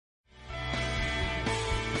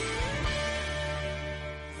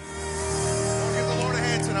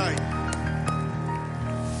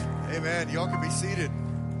Y'all can be seated.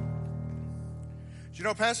 You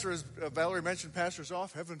know, Pastor, as Valerie mentioned, Pastor's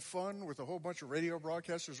off having fun with a whole bunch of radio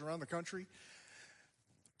broadcasters around the country.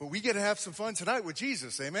 But we get to have some fun tonight with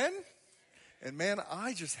Jesus, amen? And man,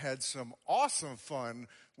 I just had some awesome fun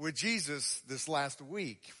with Jesus this last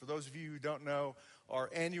week. For those of you who don't know, our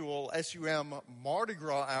annual SUM Mardi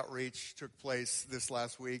Gras outreach took place this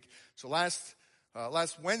last week. So last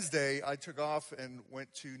Wednesday, I took off and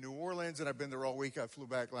went to New Orleans, and I've been there all week. I flew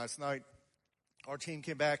back last night. Our team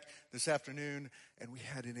came back this afternoon, and we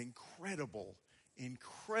had an incredible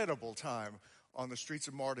time on the streets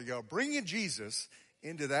of Mardi Gras, bringing Jesus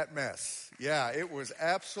into that mess. Yeah, it was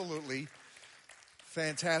absolutely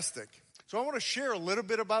fantastic. So I want to share a little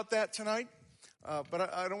bit about that tonight,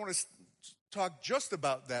 but I don't want to talk just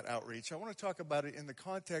about that outreach. I want to talk about it in the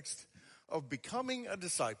context of becoming a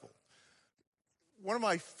disciple. One of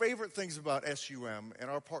my favorite things about SUM and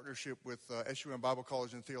our partnership with SUM Bible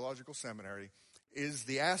College and Theological Seminary is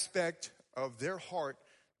the aspect of their heart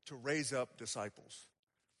to raise up disciples.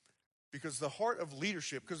 Because the heart of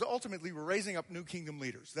leadership, because ultimately we're raising up new kingdom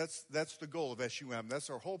leaders. That's the goal of SUM. That's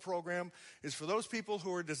our whole program, is for those people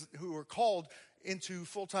who are called into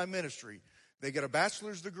full-time ministry. They get a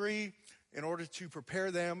bachelor's degree in order to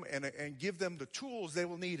prepare them and give them the tools they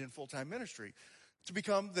will need in full-time ministry to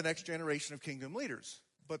become the next generation of kingdom leaders.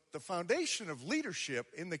 But the foundation of leadership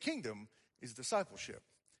in the kingdom is discipleship.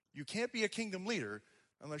 You can't be a kingdom leader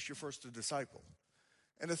unless you're first a disciple.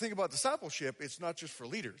 And the thing about discipleship, it's not just for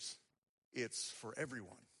leaders. It's for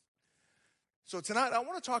everyone. So tonight I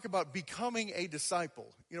want to talk about becoming a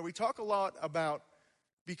disciple. You know, we talk a lot about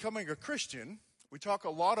becoming a Christian. We talk a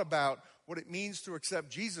lot about what it means to accept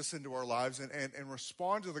Jesus into our lives and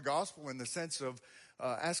respond to the gospel in the sense of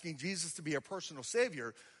asking Jesus to be our personal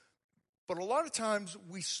Savior. But a lot of times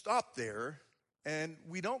we stop there and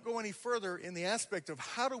we don't go any further in the aspect of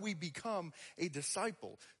how do we become a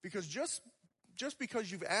disciple. Because just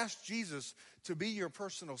because you've asked Jesus to be your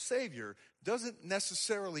personal Savior doesn't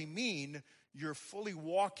necessarily mean you're fully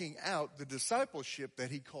walking out the discipleship that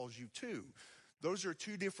He calls you to. Those are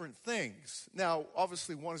two different things. Now,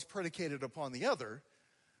 obviously, one is predicated upon the other.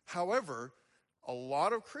 However, a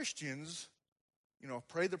lot of Christians,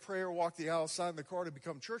 pray the prayer, walk the aisle, sign the card to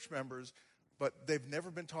become church members, but they've never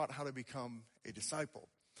been taught how to become a disciple.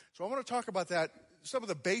 So I want to talk about that, some of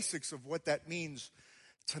the basics of what that means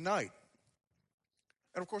tonight.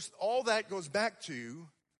 And of course, all that goes back to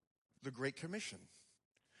the Great Commission.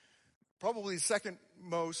 Probably the second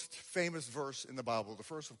most famous verse in the Bible. The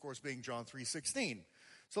first, of course, being John 3:16.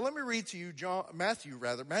 So let me read to you Matthew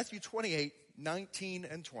 28:19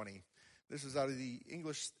 and 20. This is out of the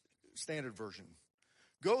English Standard Version.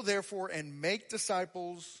 Go therefore and make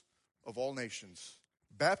disciples of all nations,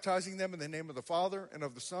 baptizing them in the name of the Father and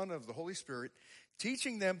of the Son and of the Holy Spirit,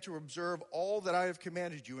 teaching them to observe all that I have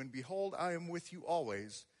commanded you, and behold, I am with you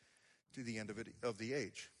always to the end of the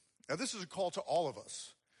age. Now, this is a call to all of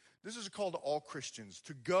us. This is a call to all Christians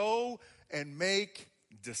to go and make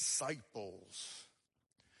disciples.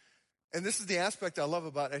 And this is the aspect I love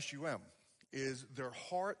about SUM, is their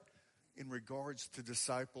heart in regards to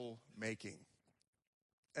disciple making.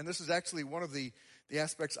 And this is actually one of the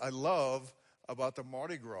aspects I love about the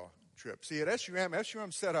Mardi Gras trip. See, at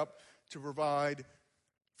SUM set up to provide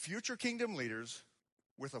future kingdom leaders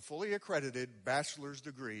with a fully accredited bachelor's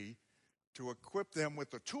degree to equip them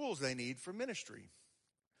with the tools they need for ministry.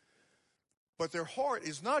 But their heart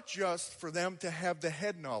is not just for them to have the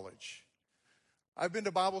head knowledge. I've been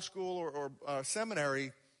to Bible school or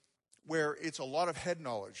seminary where it's a lot of head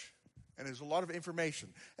knowledge and there's a lot of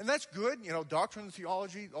information. And that's good, doctrine and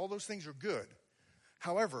theology, all those things are good.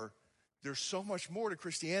 However, there's so much more to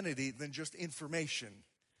Christianity than just information.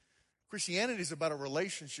 Christianity is about a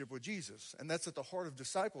relationship with Jesus, and that's at the heart of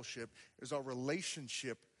discipleship, is our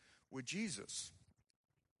relationship with Jesus.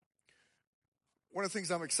 One of the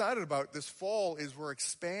things I'm excited about this fall is we're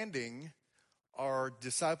expanding our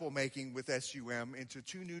disciple making with SUM into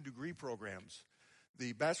 2 new degree programs.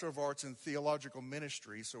 The Bachelor of Arts in Theological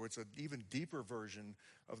Ministry, so it's an even deeper version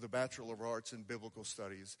of the Bachelor of Arts in Biblical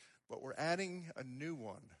Studies, but we're adding a new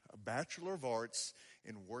one, a Bachelor of Arts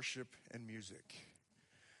in Worship and Music.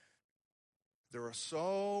 There are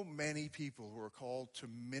so many people who are called to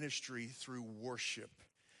ministry through worship,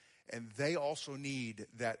 and they also need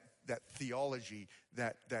that theology,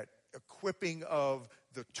 that equipping of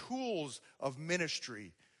the tools of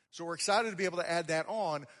ministry. So we're excited to be able to add that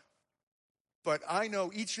on. But I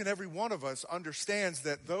know each and every one of us understands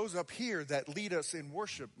that those up here that lead us in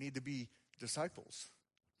worship need to be disciples.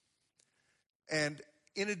 And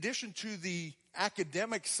in addition to the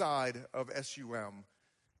academic side of SUM,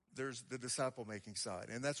 there's the disciple-making side.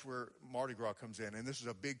 And that's where Mardi Gras comes in. And this is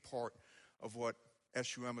a big part of what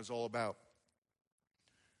SUM is all about.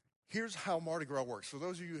 Here's how Mardi Gras works. For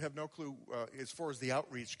those of you who have no clue as far as the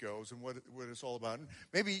outreach goes and what it's all about, and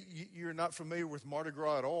maybe you're not familiar with Mardi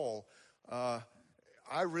Gras at all.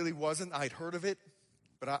 I really wasn't. I'd heard of it,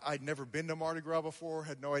 but I'd never been to Mardi Gras before,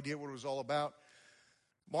 had no idea what it was all about.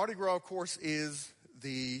 Mardi Gras, of course, is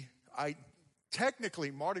technically,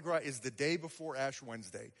 Mardi Gras is the day before Ash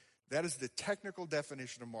Wednesday. That is the technical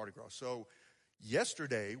definition of Mardi Gras. So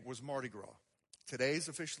yesterday was Mardi Gras. Today is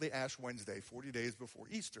officially Ash Wednesday, 40 days before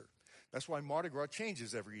Easter. That's why Mardi Gras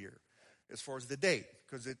changes every year as far as the date,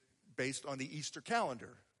 because it's based on the Easter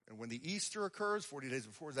calendar. And when the Easter occurs, 40 days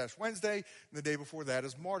before is Ash Wednesday, and the day before that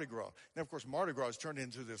is Mardi Gras. Now, of course, Mardi Gras has turned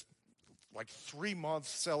into this like 3-month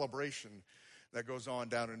celebration that goes on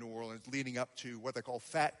down in New Orleans, leading up to what they call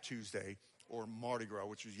Fat Tuesday, or Mardi Gras,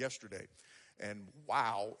 which was yesterday. And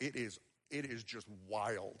wow, it is just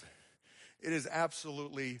wild. It is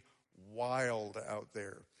absolutely wild out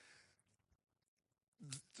there.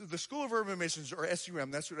 The School of Urban Missions, or SUM,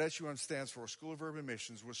 that's what SUM stands for, School of Urban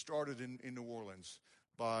Missions, was started in New Orleans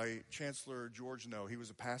by Chancellor George Noe. He was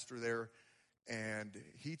a pastor there, and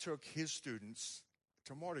he took his students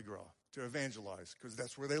to Mardi Gras to evangelize, because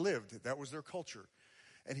that's where they lived. That was their culture.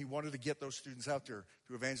 And he wanted to get those students out there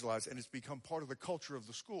to evangelize, and it's become part of the culture of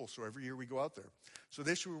the school. So every year we go out there. So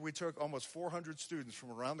this year we took almost 400 students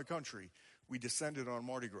from around the country. We descended on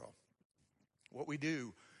Mardi Gras. What we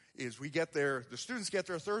do is we get there, the students get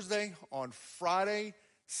there Thursday. On Friday,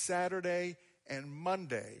 Saturday, and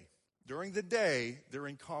Monday, during the day, they're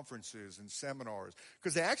in conferences and seminars,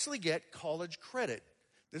 because they actually get college credit.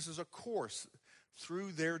 This is a course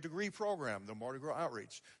through their degree program, the Mardi Gras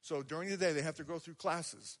Outreach. So during the day, they have to go through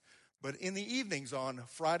classes. But in the evenings on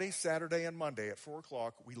Friday, Saturday, and Monday at 4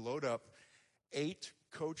 o'clock, we load up 8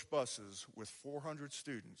 coach buses with 400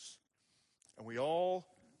 students. And we all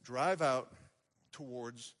drive out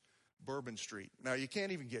towards Bourbon Street. Now, you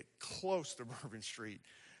can't even get close to Bourbon Street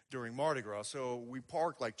during Mardi Gras. So we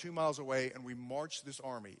park like 2 miles away, and we march this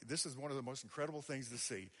army. This is one of the most incredible things to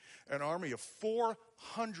see. An army of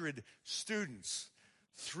 400 students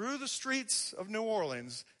through the streets of New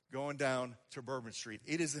Orleans going down to Bourbon Street.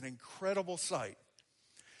 It is an incredible sight.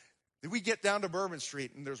 Then we get down to Bourbon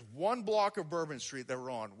Street, and there's one block of Bourbon Street that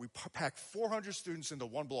we're on. We pack 400 students into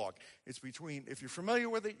one block. It's between, if you're familiar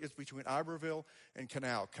with it, it's between Iberville and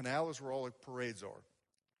Canal. Canal is where all the parades are.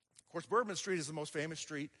 Of course, Bourbon Street is the most famous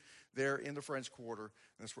street there in the French Quarter, and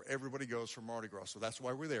that's where everybody goes for Mardi Gras. So that's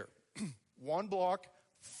why we're there. One block,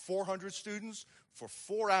 400 students for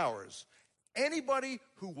 4 hours. Anybody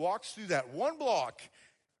who walks through that one block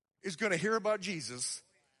is going to hear about Jesus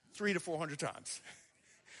 300 to 400 times.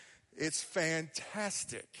 It's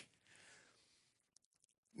fantastic.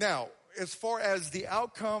 Now, as far as the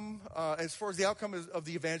outcome of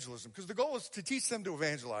the evangelism, because the goal is to teach them to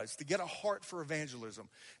evangelize, to get a heart for evangelism,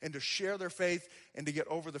 and to share their faith, and to get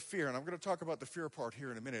over the fear. And I'm going to talk about the fear part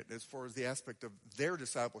here in a minute, as far as the aspect of their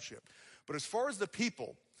discipleship. But as far as the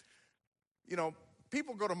people,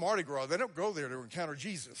 people go to Mardi Gras. They don't go there to encounter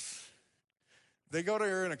Jesus. They go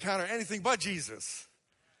there and encounter anything but Jesus.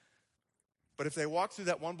 But if they walk through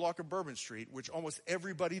that one block of Bourbon Street, which almost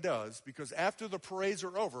everybody does, because after the parades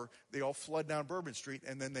are over, they all flood down Bourbon Street,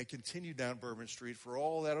 and then they continue down Bourbon Street for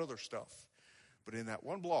all that other stuff. But in that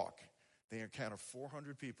one block, they encounter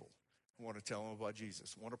 400 people who want to tell them about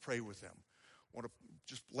Jesus, want to pray with them, want to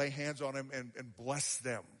just lay hands on them and bless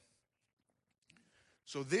them.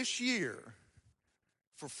 So this year,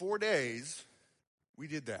 for 4 days, we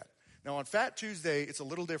did that. Now, on Fat Tuesday, it's a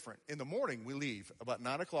little different. In the morning, we leave about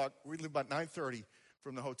 9 o'clock. We leave about 9:30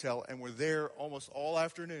 from the hotel, and we're there almost all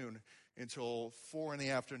afternoon until 4 in the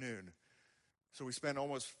afternoon. So we spend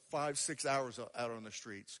almost 5-6 hours out on the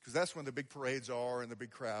streets, because that's when the big parades are and the big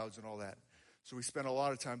crowds and all that. So we spend a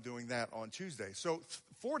lot of time doing that on Tuesday. So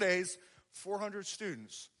 4 days, 400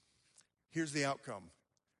 students. Here's the outcome.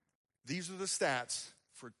 These are the stats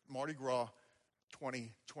for Mardi Gras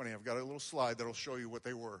 2020. I've got a little slide that'll show you what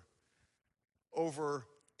they were. Over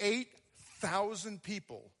 8,000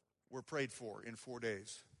 people were prayed for in 4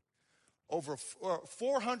 days. Over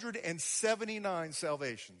 479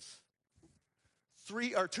 salvations.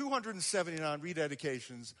 279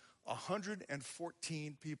 rededications.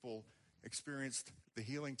 114 people experienced the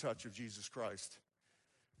healing touch of Jesus Christ.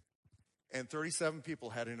 And 37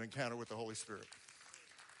 people had an encounter with the Holy Spirit.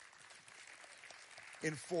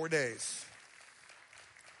 In 4 days.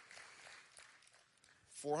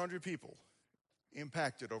 400 people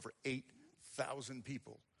impacted over 8,000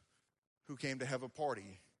 people who came to have a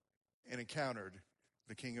party and encountered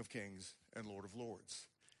the King of Kings and Lord of Lords.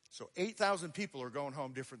 So 8,000 people are going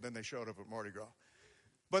home different than they showed up at Mardi Gras.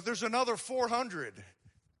 But there's another 400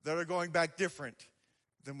 that are going back different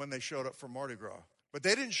than when they showed up for Mardi Gras. But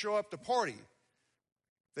they didn't show up to party.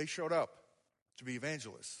 They showed up to be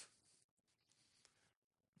evangelists.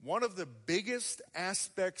 One of the biggest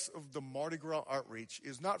aspects of the Mardi Gras outreach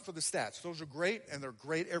is not for the stats. Those are great, and they're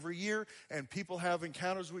great every year, and people have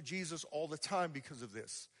encounters with Jesus all the time because of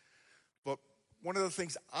this. But one of the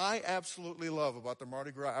things I absolutely love about the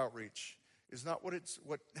Mardi Gras outreach is not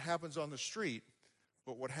what happens on the street,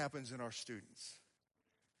 but what happens in our students.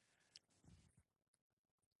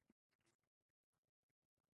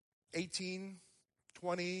 "18,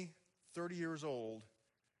 20, 30 years old,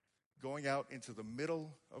 going out into the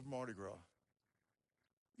middle of Mardi Gras.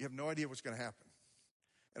 You have no idea what's going to happen.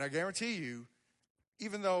 And I guarantee you,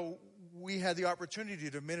 even though we had the opportunity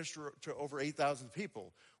to minister to over 8,000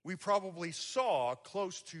 people, we probably saw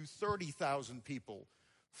close to 30,000 people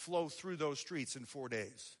flow through those streets in 4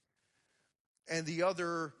 days. And the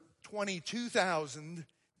other 22,000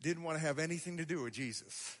 didn't want to have anything to do with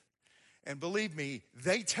Jesus. And believe me,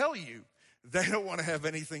 they tell you they don't want to have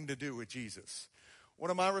anything to do with Jesus. One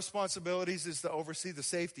of my responsibilities is to oversee the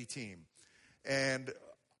safety team. And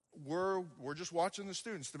we're just watching the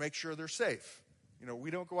students to make sure they're safe. You know, we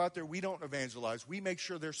don't go out there, we don't evangelize. We make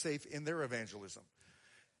sure they're safe in their evangelism.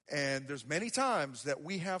 And there's many times that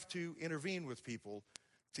we have to intervene with people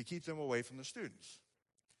to keep them away from the students,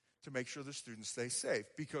 to make sure the students stay safe,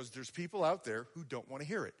 because there's people out there who don't want to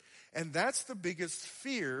hear it. And that's the biggest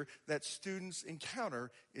fear that students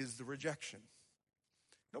encounter, is the rejection.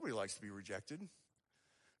 Nobody likes to be rejected.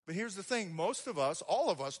 But here's the thing, most of us, all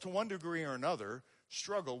of us, to one degree or another,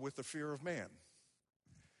 struggle with the fear of man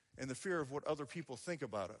and the fear of what other people think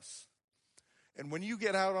about us. And when you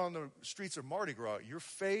get out on the streets of Mardi Gras, you're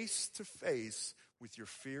face to face with your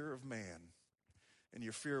fear of man and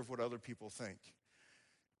your fear of what other people think.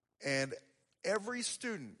 And every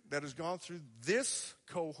student that has gone through this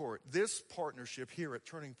cohort, this partnership here at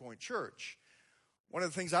Turning Point Church, one of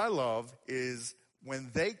the things I love is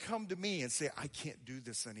when they come to me and say, I can't do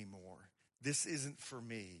this anymore. This isn't for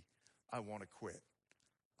me. I want to quit.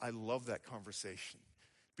 I love that conversation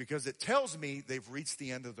because it tells me they've reached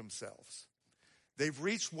the end of themselves. They've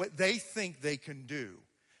reached what they think they can do.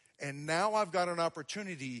 And now I've got an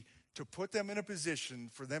opportunity to put them in a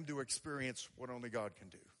position for them to experience what only God can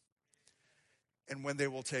do. And when they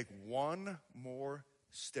will take one more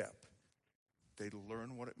step, they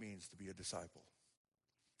learn what it means to be a disciple.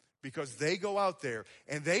 Because they go out there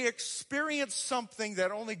and they experience something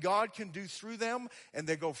that only God can do through them, and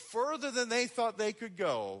they go further than they thought they could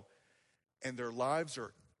go, and their lives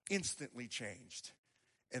are instantly changed.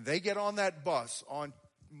 And they get on that bus on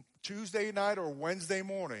Tuesday night or Wednesday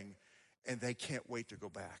morning, and they can't wait to go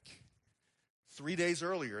back. 3 days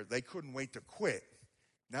earlier, they couldn't wait to quit.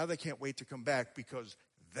 Now they can't wait to come back because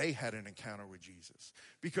they had an encounter with Jesus.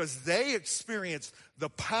 Because they experienced the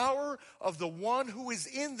power of the one who is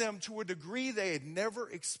in them to a degree they had never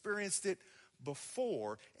experienced it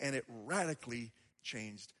before, and it radically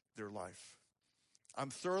changed their life. I'm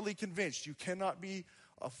thoroughly convinced you cannot be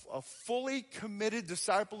a fully committed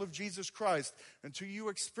disciple of Jesus Christ until you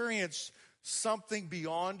experience something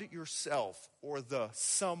beyond yourself, or the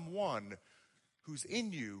someone who's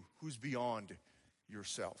in you who's beyond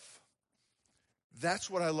yourself.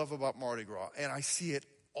 That's what I love about Mardi Gras, and I see it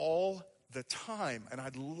all the time. And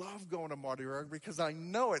I love going to Mardi Gras because I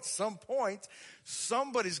know at some point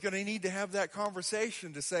somebody's going to need to have that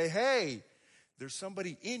conversation to say, hey, there's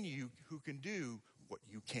somebody in you who can do what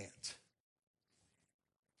you can't.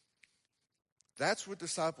 That's what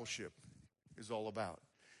discipleship is all about.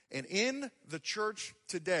 And in the church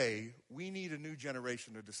today, we need a new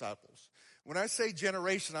generation of disciples. When I say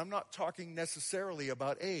generation, I'm not talking necessarily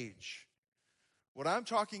about age. What I'm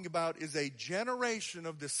talking about is a generation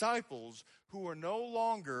of disciples who are no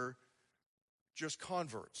longer just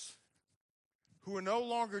converts, who are no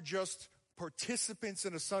longer just participants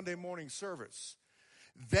in a Sunday morning service.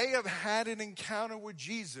 They have had an encounter with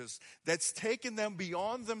Jesus that's taken them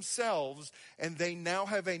beyond themselves, and they now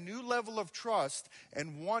have a new level of trust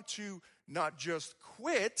and want to not just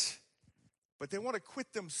quit, but they want to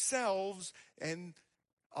quit themselves and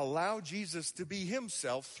allow Jesus to be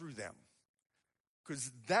himself through them.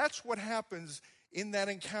 Because that's what happens in that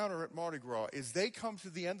encounter at Mardi Gras, is they come to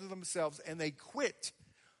the end of themselves and they quit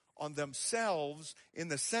on themselves in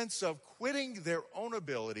the sense of quitting their own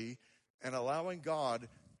ability and allowing God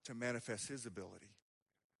to manifest his ability.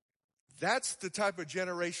 That's the type of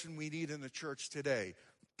generation we need in the church today.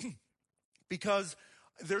 Because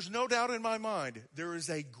there's no doubt in my mind, there is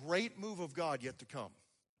a great move of God yet to come.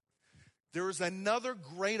 There is another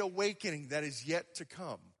great awakening that is yet to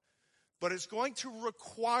come. But it's going to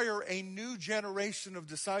require a new generation of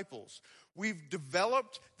disciples. We've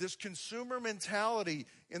developed this consumer mentality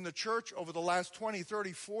in the church over the last 20,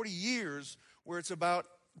 30, 40 years where it's about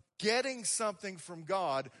getting something from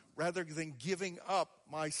God rather than giving up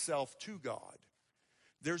myself to God.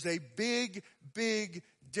 There's a big, big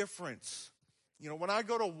difference. You know, when I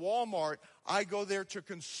go to Walmart, I go there to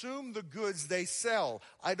consume the goods they sell.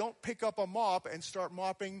 I don't pick up a mop and start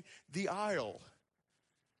mopping the aisle.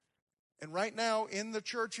 And right now, in the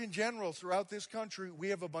church in general, throughout this country, we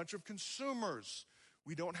have a bunch of consumers.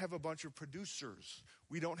 We don't have a bunch of producers.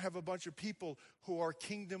 We don't have a bunch of people who are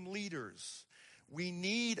kingdom leaders. We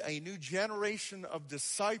need a new generation of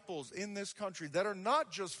disciples in this country that are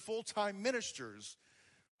not just full-time ministers,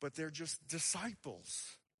 but they're just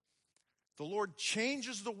disciples. The Lord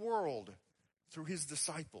changes the world through his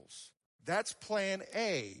disciples. That's plan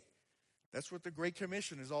A. That's what the Great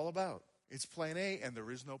Commission is all about. It's plan A, and there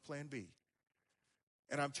is no plan B.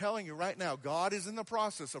 And I'm telling you right now, God is in the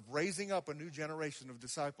process of raising up a new generation of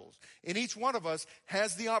disciples. And each one of us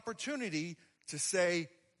has the opportunity to say,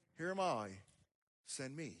 here am I,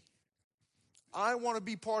 send me. I want to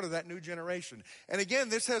be part of that new generation. And again,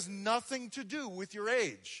 this has nothing to do with your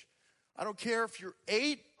age. I don't care if you're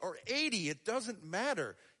 8 or 80, it doesn't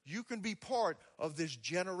matter. You can be part of this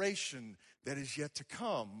generation that is yet to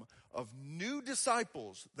come of new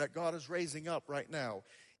disciples that God is raising up right now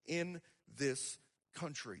in this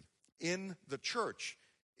country, in the church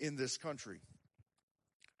in this country.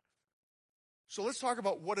 So let's talk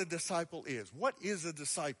about what a disciple is. What is a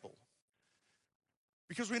disciple?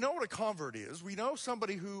 Because we know what a convert is. We know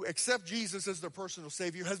somebody who accepts Jesus as their personal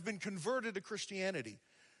Savior, has been converted to Christianity,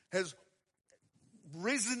 has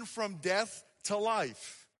risen from death to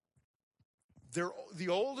life. The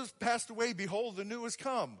old has passed away, behold, the new has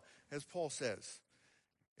come, as Paul says.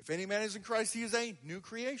 If any man is in Christ, he is a new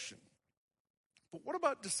creation. But what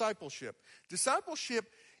about discipleship? Discipleship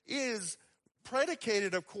is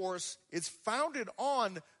predicated, of course, it's founded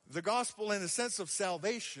on the gospel in the sense of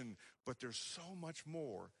salvation, but there's so much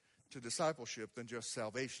more to discipleship than just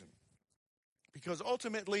salvation. Because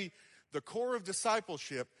ultimately, the core of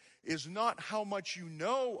discipleship is not how much you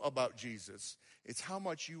know about Jesus, it's how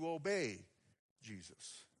much you obey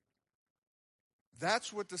Jesus.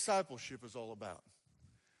 That's what discipleship is all about.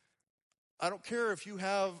 I don't care if you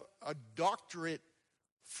have a doctorate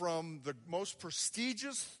from the most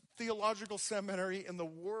prestigious theological seminary in the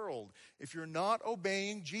world. If you're not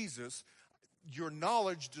obeying Jesus, your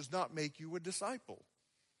knowledge does not make you a disciple.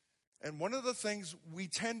 And one of the things we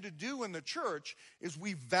tend to do in the church is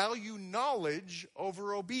we value knowledge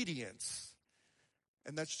over obedience.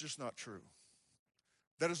 And that's just not true.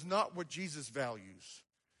 That is not what Jesus values.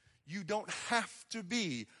 You don't have to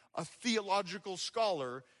be a theological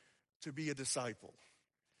scholar to be a disciple.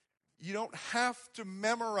 You don't have to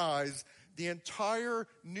memorize the entire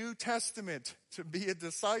New Testament to be a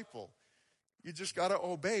disciple. You just got to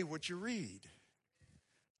obey what you read.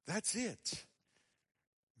 That's it.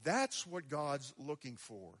 That's what God's looking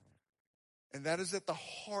for. And that is at the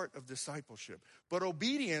heart of discipleship. But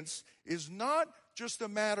obedience is not just a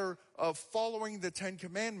matter of following the Ten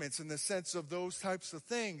Commandments in the sense of those types of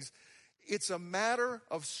things. It's a matter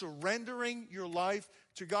of surrendering your life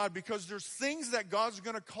to God, because there's things that God's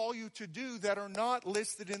going to call you to do that are not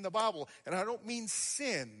listed in the Bible. And I don't mean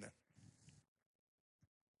sin.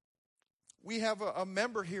 We have a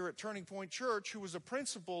member here at Turning Point Church who was a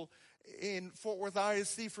principal in Fort Worth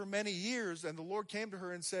ISD for many years, and the Lord came to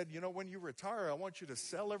her and said, you know, when you retire, I want you to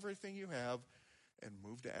sell everything you have and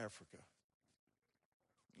move to Africa.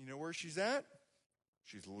 You know where she's at?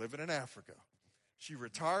 She's living in Africa. She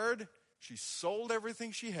retired, she sold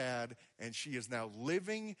everything she had, and she is now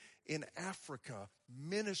living in Africa,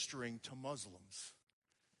 ministering to Muslims.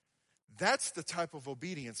 That's the type of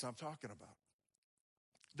obedience I'm talking about.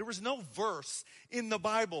 There was no verse in the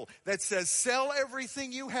Bible that says, sell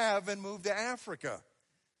everything you have and move to Africa.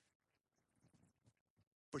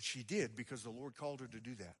 But she did, because the Lord called her to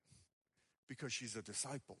do that. Because she's a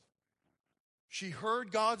disciple. She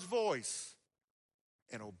heard God's voice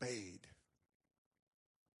and obeyed.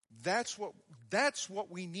 That's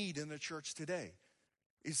what we need in the church today,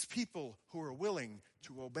 is people who are willing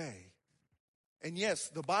to obey. And yes,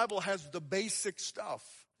 the Bible has the basic stuff.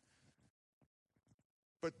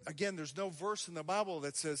 But again, there's no verse in the Bible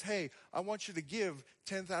that says, hey, I want you to give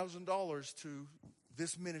 $10,000 to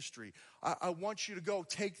this ministry. I want you to go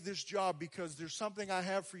take this job because there's something I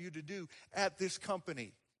have for you to do at this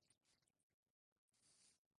company.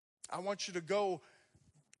 I want you to go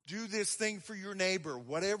do this thing for your neighbor,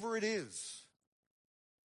 whatever it is.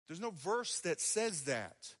 There's no verse that says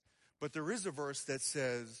that. But there is a verse that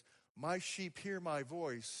says, my sheep hear my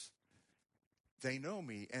voice, they know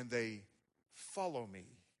me, and they follow me.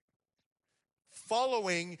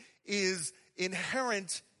 Following is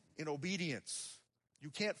inherent in obedience. You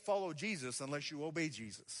can't follow Jesus unless you obey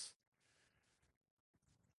Jesus.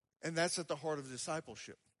 And that's at the heart of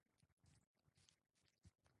discipleship.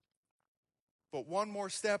 But one more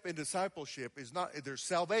step in discipleship is not, there's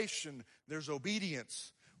salvation, there's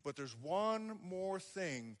obedience, but there's one more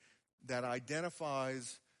thing that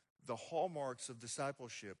identifies the hallmarks of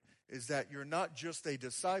discipleship, is that you're not just a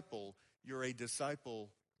disciple, you're a disciple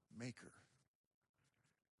maker.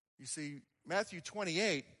 You see, Matthew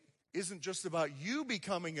 28 isn't just about you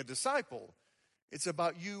becoming a disciple, it's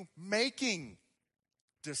about you making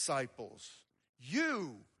disciples.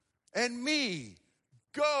 You and me,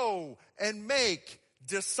 go and make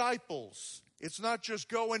disciples. It's not just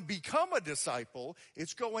go and become a disciple,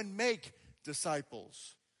 it's go and make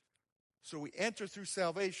disciples. So we enter through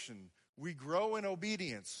salvation, we grow in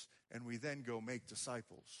obedience, and we then go make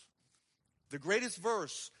disciples. The greatest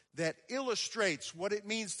verse that illustrates what it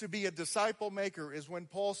means to be a disciple maker is when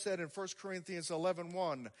Paul said in 1 Corinthians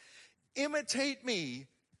 11:1, imitate me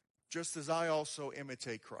just as I also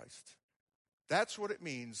imitate Christ. That's what it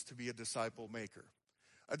means to be a disciple maker.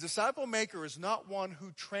 A disciple maker is not one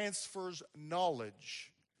who transfers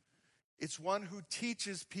knowledge. It's one who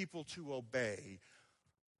teaches people to obey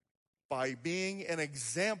by being an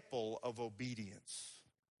example of obedience.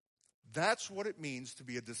 That's what it means to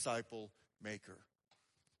be a disciple maker.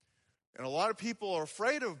 And a lot of people are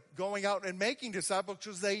afraid of going out and making disciples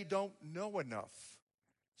because they don't know enough.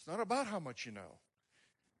 It's not about how much you know.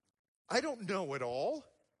 I don't know it all,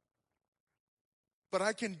 but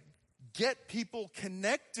I can get people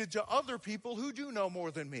connected to other people who do know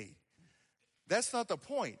more than me. That's not the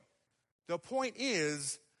point. The point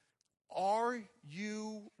is, are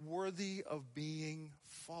you worthy of being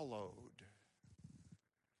followed?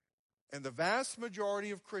 And the vast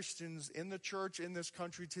majority of Christians in the church in this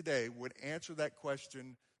country today would answer that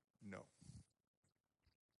question, no.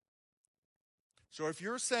 So if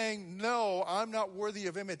you're saying, no, I'm not worthy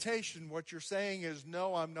of imitation, what you're saying is,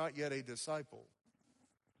 no, I'm not yet a disciple.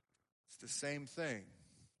 It's the same thing.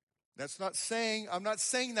 I'm not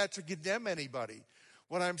saying that to condemn anybody.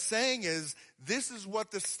 What I'm saying is, this is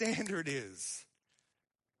what the standard is.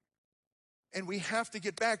 And we have to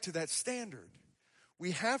get back to that standard.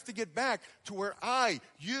 We have to get back to where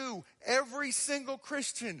you, every single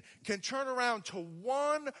Christian can turn around to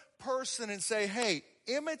one person and say, hey,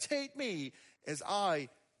 imitate me as I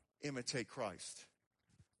imitate Christ.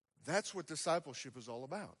 That's what discipleship is all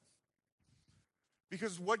about.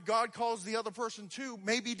 Because what God calls the other person to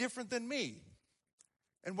may be different than me.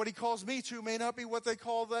 And what he calls me to may not be what they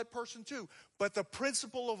call that person to. But the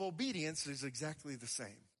principle of obedience is exactly the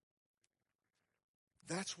same.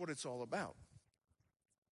 That's what it's all about.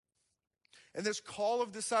 And this call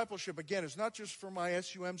of discipleship, again, is not just for my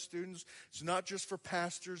SUM students. It's not just for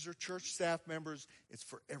pastors or church staff members. It's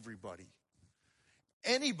for everybody.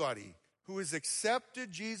 Anybody who has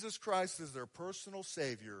accepted Jesus Christ as their personal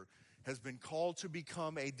Savior has been called to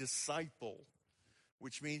become a disciple,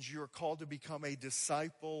 which means you're called to become a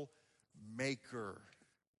disciple maker.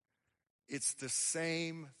 It's the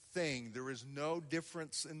same thing. There is no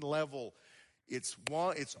difference in level. It's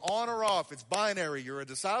on or off. It's binary. You're a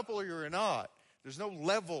disciple or you're not. There's no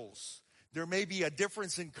levels. There may be a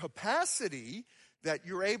difference in capacity that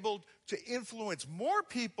you're able to influence more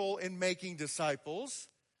people in making disciples.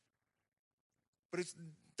 But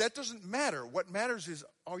that doesn't matter. What matters is,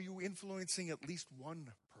 are you influencing at least one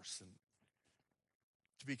person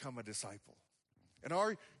to become a disciple? And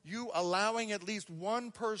are you allowing at least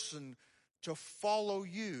one person to follow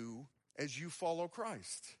you as you follow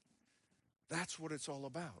Christ? That's what it's all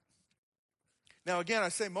about. Now, again, I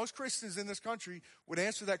say most Christians in this country would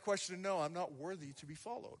answer that question, no, I'm not worthy to be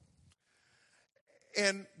followed.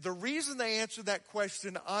 And the reason they answer that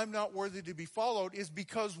question, I'm not worthy to be followed, is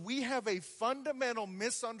because we have a fundamental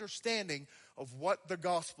misunderstanding of what the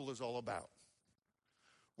gospel is all about.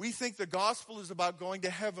 We think the gospel is about going to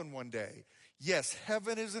heaven one day. Yes,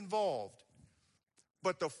 heaven is involved.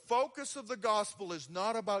 But the focus of the gospel is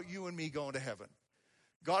not about you and me going to heaven.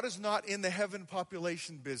 God is not in the heaven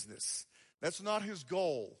population business. That's not his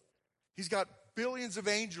goal. He's got billions of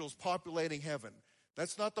angels populating heaven.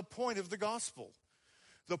 That's not the point of the gospel.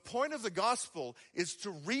 The point of the gospel is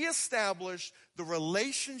to reestablish the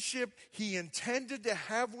relationship he intended to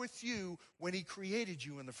have with you when he created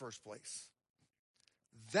you in the first place.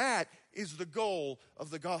 That is the goal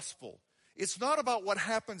of the gospel. It's not about what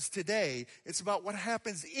happens today. It's about what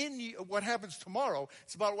happens in you, what happens tomorrow.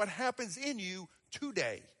 It's about what happens in you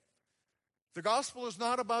today. The gospel is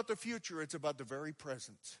not about the future. It's about the very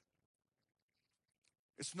present.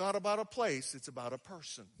 It's not about a place. It's about a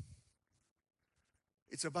person.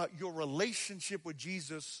 It's about your relationship with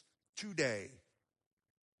Jesus today,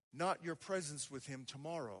 not your presence with him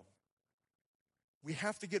tomorrow. We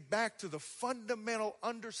have to get back to the fundamental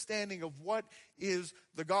understanding of what is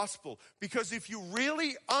the gospel. Because if you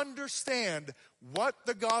really understand what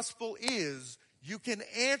the gospel is, you can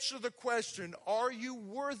answer the question, are you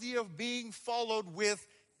worthy of being followed with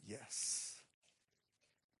yes?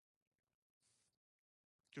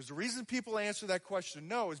 Because the reason people answer that question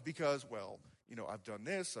no is because, well, I've done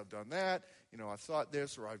this, I've done that, I've thought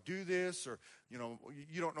this, or I do this, or, you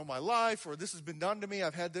don't know my life, or this has been done to me,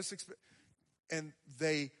 I've had this experience. And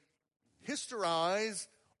they historize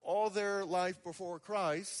all their life before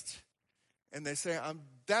Christ, and they say,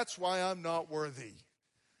 that's why I'm not worthy.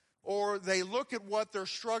 Or they look at what they're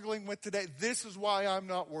struggling with today, this is why I'm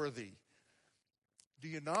not worthy. Do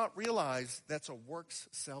you not realize that's a works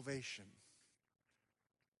salvation?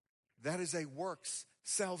 That is a works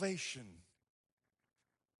salvation.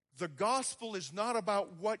 The gospel is not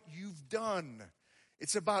about what you've done.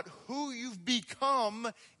 It's about who you've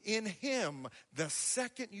become in him the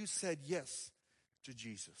second you said yes to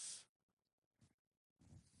Jesus.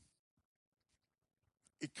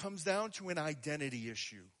 It comes down to an identity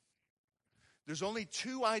issue. There's only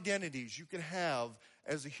two identities you can have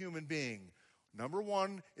as a human being. Number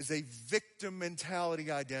one is a victim mentality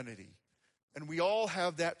identity. And we all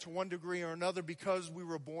have that to one degree or another because we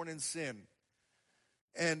were born in sin.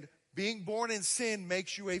 And being born in sin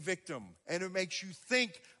makes you a victim, and it makes you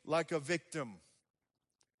think like a victim.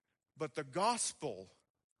 But the gospel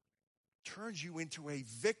turns you into a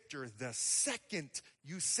victor the second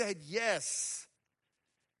you said yes.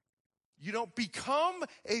 You don't become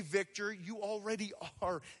a victor, you already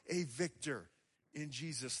are a victor in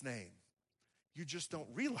Jesus' name. You just don't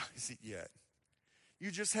realize it yet. You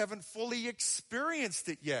just haven't fully experienced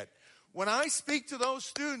it yet. When I speak to those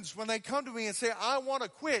students, when they come to me and say, I want to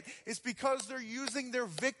quit, it's because they're using their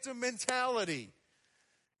victim mentality.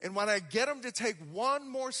 And when I get them to take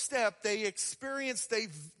one more step, they experience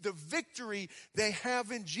the victory they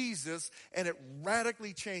have in Jesus, and it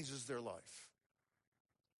radically changes their life.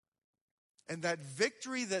 And that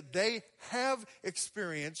victory that they have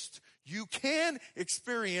experienced, you can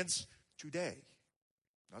experience today.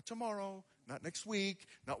 Not tomorrow, not next week,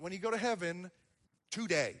 not when you go to heaven,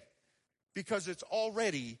 today. Because it's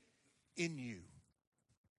already in you.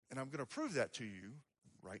 And I'm going to prove that to you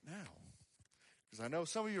right now. Because I know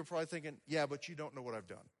some of you are probably thinking, yeah, but you don't know what I've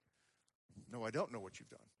done. No, I don't know what you've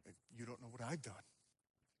done. You don't know what I've done.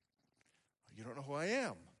 You don't know who I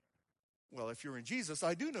am. Well, if you're in Jesus,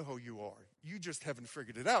 I do know who you are. You just haven't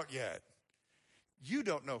figured it out yet. You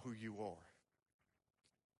don't know who you are.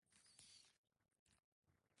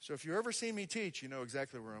 So if you ever see me teach, you know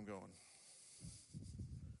exactly where I'm going.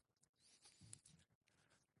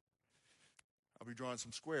 I'll be drawing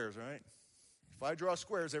some squares, right? If I draw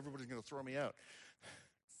squares, everybody's going to throw me out.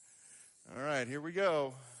 All right, here we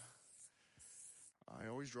go. I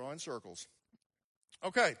always draw in circles.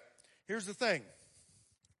 Okay, here's the thing.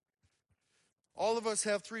 All of us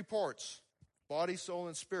have three parts: body, soul,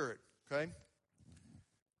 and spirit, okay?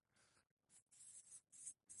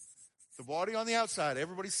 The body on the outside,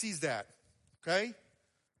 everybody sees that, okay?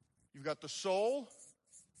 You've got the soul,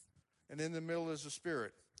 and in the middle is the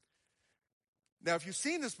spirit. Now, if you've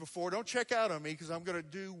seen this before, don't check out on me because I'm going to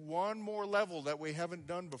do one more level that we haven't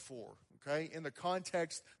done before, okay, in the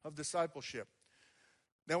context of discipleship.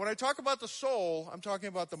 Now, when I talk about the soul, I'm talking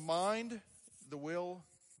about the mind, the will,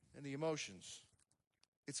 and the emotions.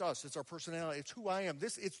 It's us. It's our personality. It's who I am.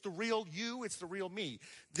 It's the real you. It's the real me.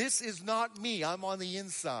 This is not me. I'm on the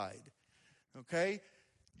inside, okay?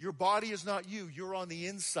 Your body is not you. You're on the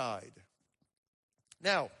inside.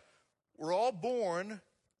 Now, we're all born.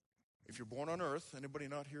 If you're born on earth, anybody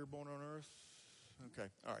not here born on earth? Okay,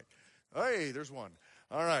 all right. Hey, there's one.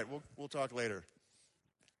 All right, we'll talk later.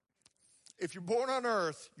 If you're born on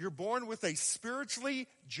earth, you're born with a spiritually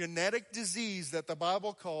genetic disease that the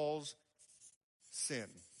Bible calls sin.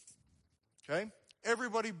 Okay?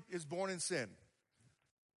 Everybody is born in sin.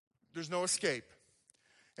 There's no escape.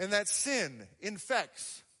 And that sin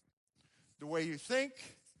infects the way you think,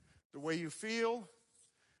 the way you feel,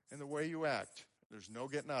 and the way you act. There's no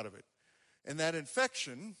getting out of it. And that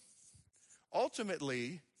infection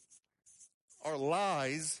ultimately are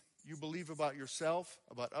lies you believe about yourself,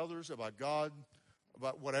 about others, about God,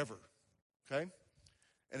 about whatever. Okay?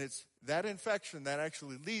 And it's that infection that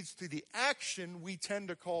actually leads to the action we tend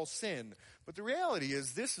to call sin. But the reality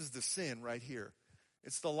is, this is the sin right here.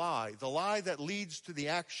 It's the lie that leads to the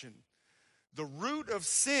action. The root of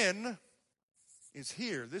sin is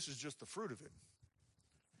here. This is just the fruit of it.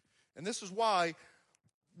 And this is why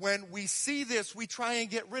when we see this, we try and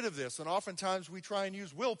get rid of this. And oftentimes we try and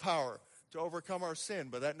use willpower to overcome our sin,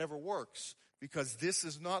 but that never works because this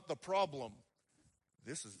is not the problem.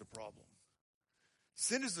 This is the problem.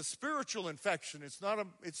 Sin is a spiritual infection. It's not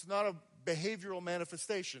a behavioral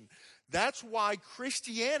manifestation. That's why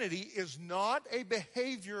Christianity is not a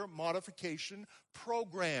behavior modification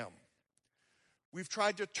program. We've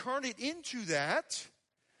tried to turn it into that,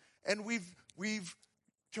 and we've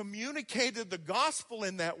communicated the gospel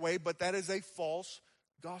in that way, but that is a false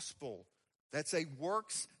gospel. That's a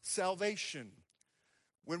works salvation.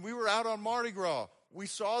 When we were out on Mardi Gras, we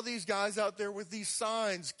saw these guys out there with these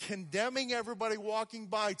signs condemning everybody walking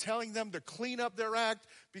by, telling them to clean up their act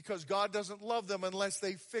because God doesn't love them unless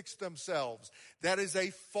they fix themselves. That is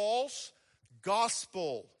a false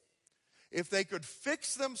gospel. If they could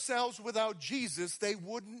fix themselves without Jesus, they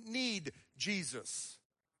wouldn't need Jesus.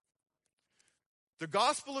 The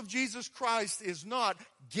gospel of Jesus Christ is not,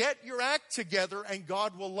 get your act together and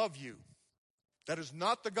God will love you. That is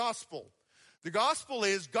not the gospel. The gospel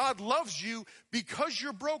is God loves you because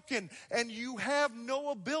you're broken and you have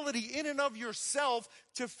no ability in and of yourself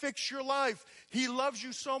to fix your life. He loves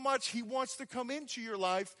you so much, he wants to come into your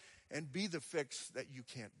life and be the fix that you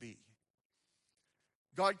can't be.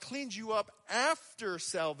 God cleans you up after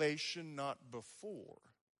salvation, not before.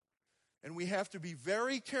 And we have to be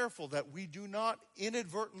very careful that we do not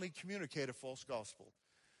inadvertently communicate a false gospel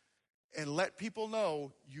and let people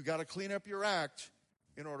know you got to clean up your act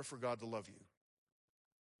in order for God to love you.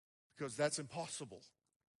 Because that's impossible.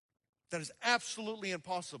 That is absolutely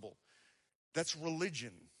impossible. That's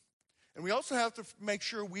religion. And we also have to make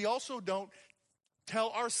sure we also don't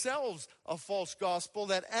tell ourselves a false gospel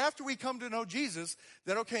that after we come to know Jesus,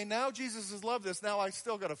 that okay, now Jesus has loved us, now I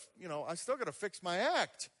still got to fix my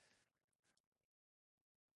act.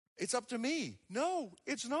 It's up to me. No,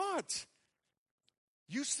 it's not.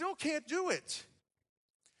 You still can't do it.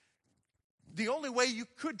 The only way you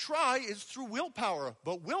could try is through willpower,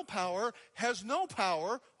 but willpower has no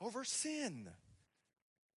power over sin.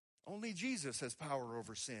 Only Jesus has power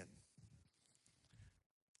over sin.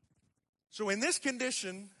 So in this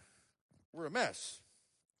condition, we're a mess.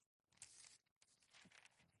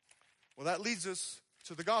 Well, that leads us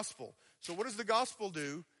to the gospel. So what does the gospel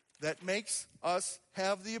do that makes us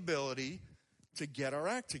have the ability to get our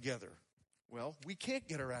act together? Well, we can't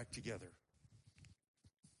get our act together.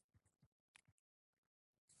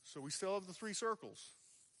 So we still have the three circles.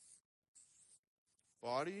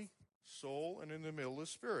 Body, soul, and in the middle is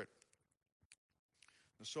spirit.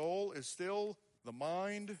 The soul is still the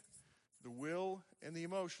mind, the will, and the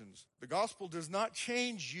emotions. The gospel does not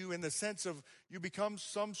change you in the sense of you become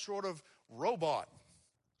some sort of robot.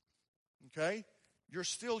 Okay? You're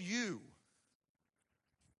still you.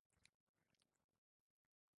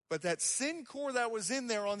 But that sin core that was in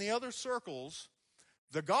there on the other circles,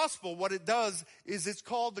 the gospel, what it does is it's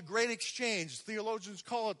called the great exchange. Theologians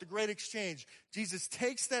call it the great exchange. Jesus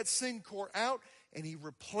takes that sin core out and he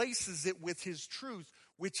replaces it with his truth,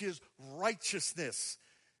 which is righteousness.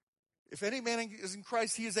 If any man is in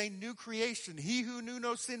Christ, he is a new creation. He who knew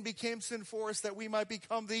no sin became sin for us that we might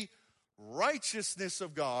become the righteousness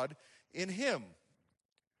of God in him.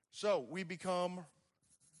 So we become,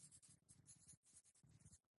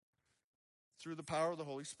 through the power of the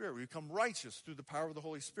Holy Spirit. We become righteous through the power of the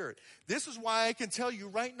Holy Spirit. This is why I can tell you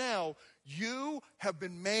right now, you have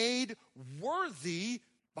been made worthy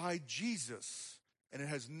by Jesus. And it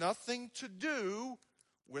has nothing to do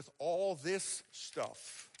with all this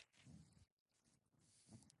stuff.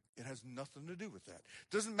 It has nothing to do with that.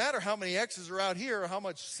 It doesn't matter how many X's are out here or how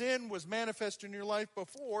much sin was manifest in your life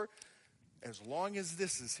before, as long as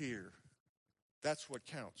this is here. That's what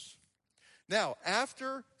counts. Now,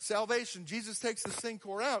 after salvation, Jesus takes the sin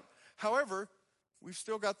core out. However, we've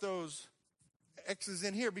still got those X's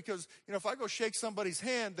in here because, if I go shake somebody's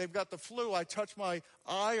hand, they've got the flu, I touch my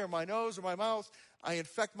eye or my nose or my mouth, I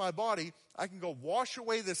infect my body, I can go wash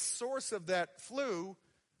away the source of that flu,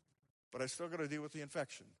 but I still got to deal with the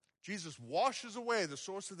infection. Jesus washes away the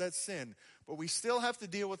source of that sin, but we still have to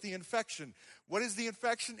deal with the infection. What is the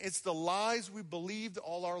infection? It's the lies we believed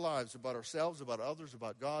all our lives about ourselves, about others,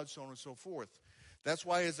 about God, so on and so forth. That's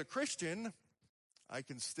why as a Christian, I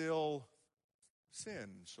can still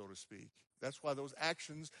sin, so to speak. That's why those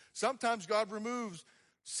actions, sometimes God removes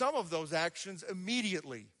some of those actions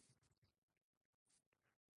immediately.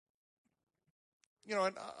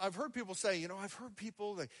 And I've heard people say, I've heard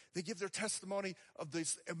people, they give their testimony of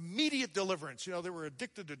this immediate deliverance. They were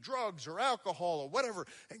addicted to drugs or alcohol or whatever,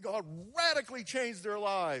 and God radically changed their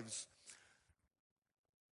lives.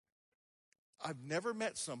 I've never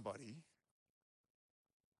met somebody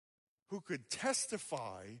who could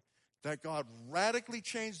testify that God radically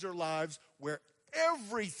changed their lives where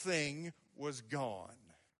everything was gone.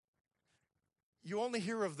 You only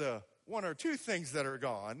hear of the one or two things that are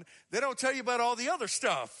gone. They don't tell you about all the other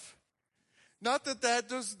stuff. Not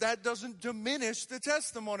that doesn't diminish the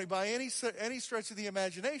testimony by any stretch of the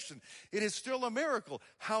imagination. It is still a miracle.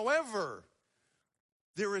 However,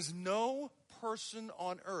 there is no person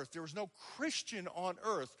on earth, there is no Christian on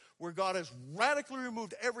earth where God has radically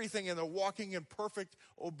removed everything and they're walking in perfect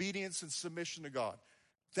obedience and submission to God.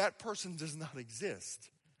 That person does not exist.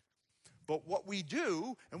 But what we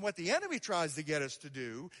do, and what the enemy tries to get us to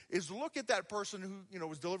do, is look at that person who,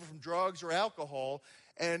 was delivered from drugs or alcohol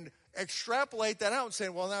and extrapolate that out and say,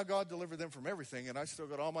 well, now God delivered them from everything and I still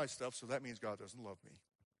got all my stuff, so that means God doesn't love me.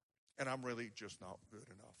 And I'm really just not good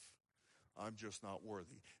enough. I'm just not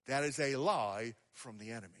worthy. That is a lie from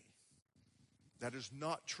the enemy. That is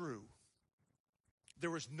not true.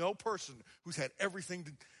 There is no person who's had everything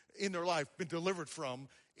in their life been delivered from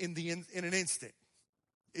in an instant.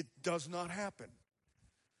 It does not happen.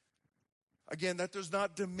 Again, that does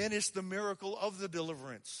not diminish the miracle of the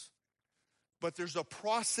deliverance. But there's a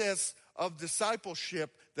process of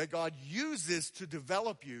discipleship that God uses to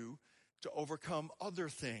develop you to overcome other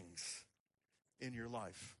things in your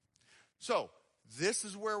life. So, this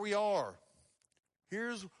is where we are.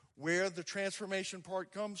 Here's where the transformation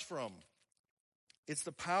part comes from. It's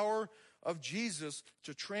the power of Jesus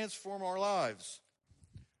to transform our lives.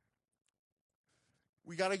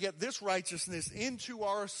 We got to get this righteousness into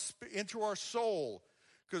our soul,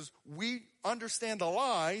 because we understand the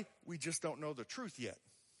lie, we just don't know the truth yet.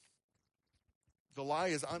 The lie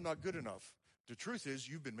is, I'm not good enough. The truth is,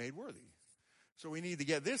 you've been made worthy. So we need to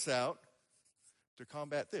get this out to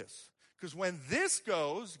combat this. Because when this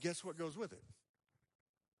goes, guess what goes with it?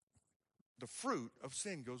 The fruit of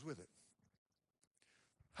sin goes with it.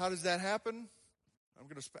 How does that happen?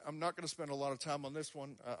 I'm not going to spend a lot of time on this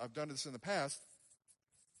one. I've done this in the past.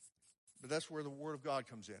 But that's where the Word of God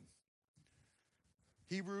comes in.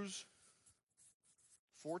 Hebrews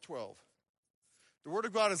 4:12. The Word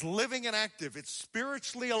of God is living and active. It's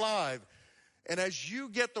spiritually alive. And as you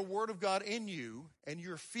get the Word of God in you and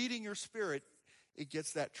you're feeding your spirit, it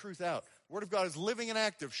gets that truth out. The Word of God is living and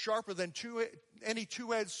active, sharper than any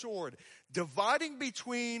two-edged sword, dividing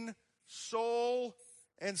between soul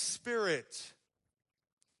and spirit,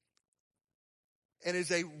 and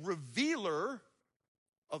is a revealer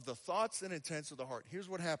of the thoughts and intents of the heart. Here's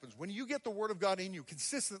what happens. When you get the Word of God in you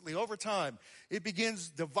consistently over time, it begins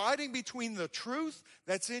dividing between the truth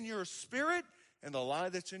that's in your spirit and the lie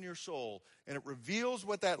that's in your soul. And it reveals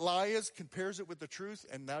what that lie is, compares it with the truth,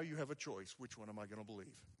 and now you have a choice. Which one am I going to believe?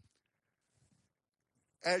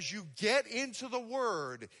 As you get into the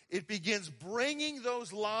Word, it begins bringing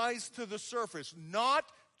those lies to the surface, not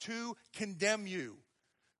to condemn you.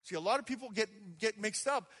 See, a lot of people get mixed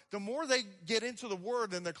up. The more they get into the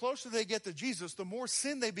Word and the closer they get to Jesus, the more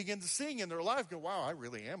sin they begin to see in their life. Go, wow, I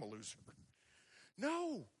really am a loser.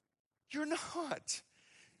 No, you're not.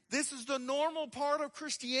 This is the normal part of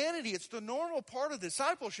Christianity. It's the normal part of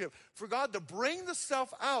discipleship, for God to bring the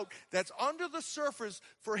stuff out that's under the surface,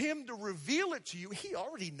 for Him to reveal it to you. He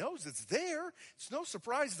already knows it's there. It's no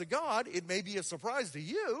surprise to God. It may be a surprise to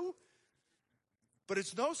you, but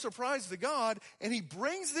it's no surprise to God. And He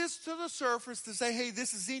brings this to the surface to say, hey,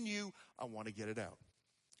 this is in you. I want to get it out.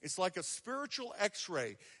 It's like a spiritual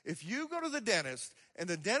x-ray. If you go to the dentist and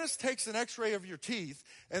the dentist takes an x-ray of your teeth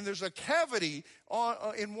and there's a cavity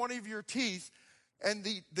in one of your teeth, and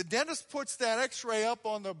the dentist puts that x-ray up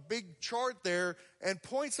on the big chart there and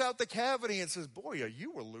points out the cavity and says, boy, are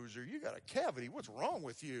you a loser. You got a cavity. What's wrong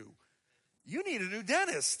with you? You need a new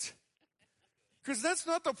dentist. Because that's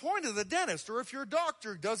not the point of the dentist. Or if your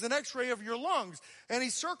doctor does an x-ray of your lungs and he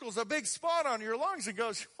circles a big spot on your lungs and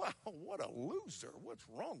goes, wow, what a loser. What's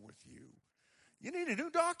wrong with you? You need a new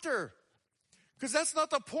doctor. Because that's not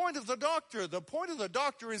the point of the doctor. The point of the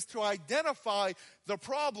doctor is to identify the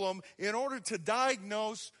problem in order to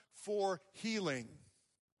diagnose for healing.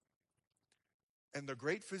 And the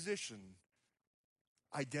great physician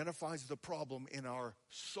identifies the problem in our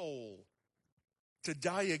soul to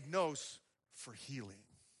diagnose for healing.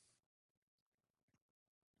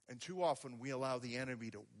 And too often we allow the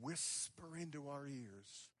enemy to whisper into our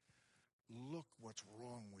ears, look what's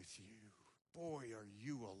wrong with you. Boy, are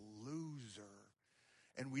you a loser.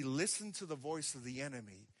 And we listen to the voice of the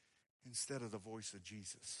enemy instead of the voice of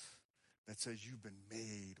Jesus that says you've been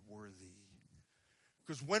made worthy.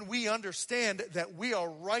 Because when we understand that we are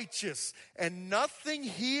righteous and nothing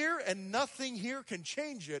here can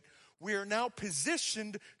change it, we are now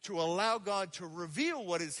positioned to allow God to reveal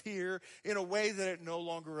what is here in a way that it no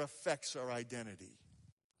longer affects our identity.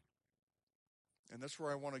 And that's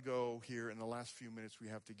where I want to go here in the last few minutes we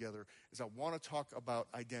have together, is I want to talk about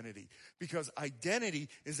identity. Because identity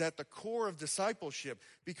is at the core of discipleship.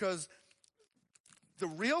 Because the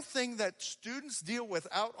real thing that students deal with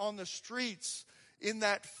out on the streets in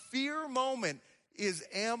that fear moment is,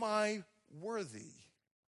 am I worthy?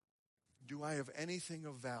 Do I have anything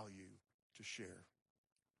of value to share?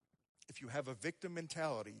 If you have a victim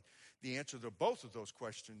mentality, the answer to both of those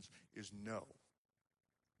questions is no.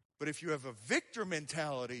 But if you have a victor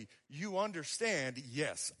mentality, you understand,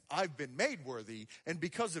 yes, I've been made worthy, and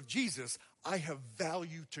because of Jesus, I have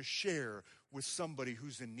value to share with somebody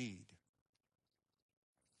who's in need.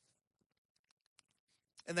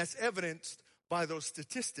 And that's evidenced by those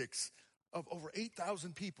statistics of over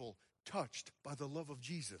 8,000 people touched by the love of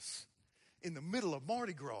Jesus in the middle of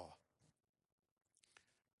Mardi Gras.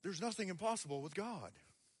 There's nothing impossible with God.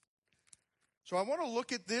 So I want to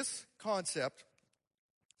look at this concept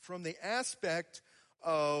from the aspect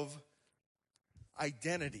of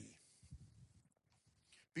identity.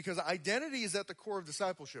 Because identity is at the core of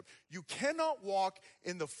discipleship. You cannot walk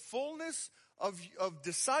in the fullness of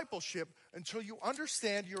discipleship until you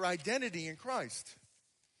understand your identity in Christ.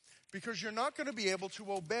 Because you're not going to be able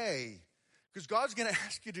to obey. Because God's going to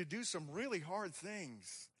ask you to do some really hard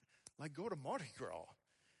things. Like go to Mardi Gras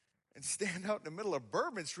and stand out in the middle of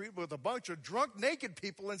Bourbon Street with a bunch of drunk, naked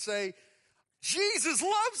people and say, Jesus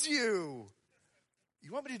loves you.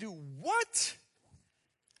 You want me to do what?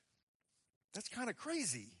 That's kind of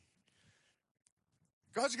crazy.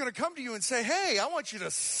 God's going to come to you and say, hey, I want you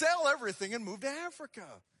to sell everything and move to Africa.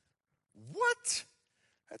 What?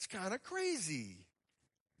 That's kind of crazy.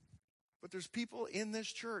 But there's people in this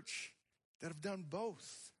church that have done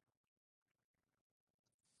both.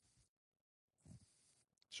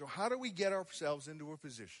 So how do we get ourselves into a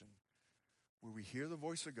position where we hear the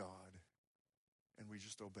voice of God and we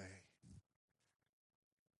just obey?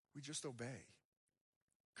 We just obey.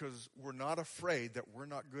 Because we're not afraid that we're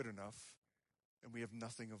not good enough and we have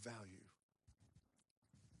nothing of value.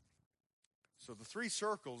 So the three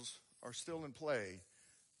circles are still in play,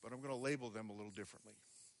 but I'm going to label them a little differently.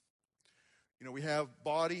 You know, we have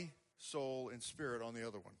body, soul, and spirit on the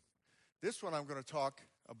other one. This one I'm going to talk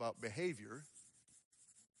about behavior,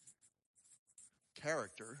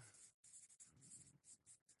 character,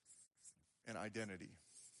 and identity.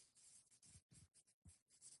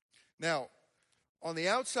 Now, on the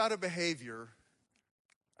outside of behavior,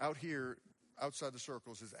 out here, outside the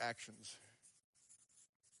circles, is actions.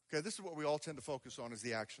 Okay, this is what we all tend to focus on, is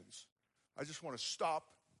the actions. I just want to stop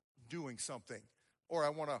doing something, or I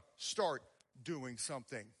want to start doing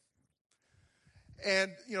something.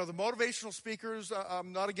 And, you know, the motivational speakers,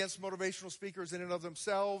 I'm not against motivational speakers in and of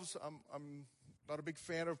themselves. I'm not a big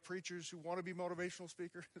fan of preachers who want to be motivational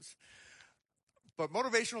speakers. But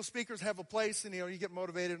motivational speakers have a place, and, you know, you get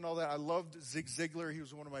motivated and all that. I loved Zig Ziglar. He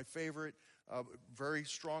was one of my favorite, very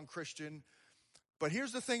strong Christian. But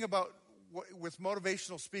here's the thing about with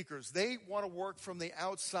motivational speakers. They want to work from the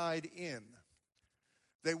outside in.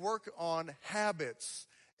 They work on habits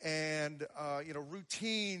and,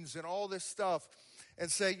 routines and all this stuff,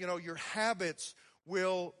 and say, you know, your habits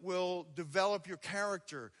will develop your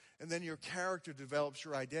character, and then your character develops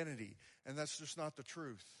your identity. And that's just not the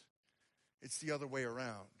truth. It's the other way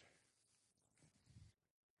around.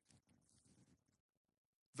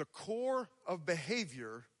 The core of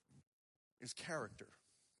behavior is character.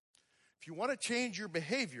 If you want to change your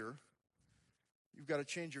behavior, you've got to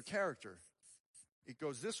change your character. It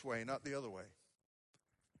goes this way, not the other way.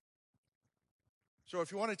 So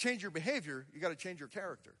if you want to change your behavior, you got to change your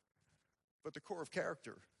character. But the core of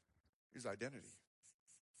character is identity.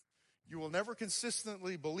 You will never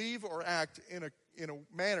consistently believe or act in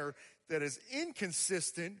a manner that is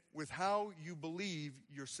inconsistent with how you believe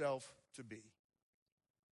yourself to be.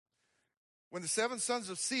 When the 7 sons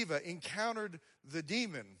of Sceva encountered the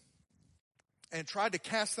demon and tried to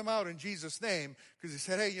cast them out in Jesus' name, because he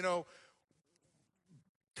said, hey, you know,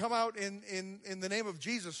 come out in the name of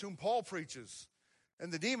Jesus, whom Paul preaches.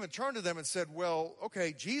 And the demon turned to them and said, well,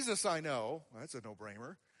 okay, Jesus I know. Well, that's a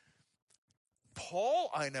no-brainer. Paul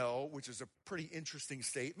I know, which is a pretty interesting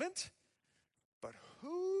statement. But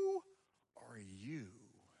who are you?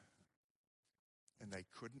 And they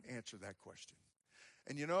couldn't answer that question.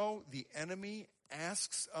 And you know, the enemy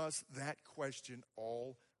asks us that question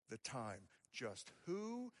all the time. Just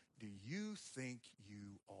who do you think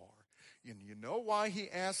you are? And you know why he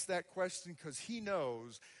asked that question? Because he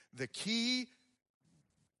knows the key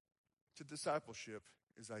to discipleship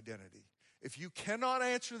is identity. If you cannot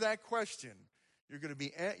answer that question,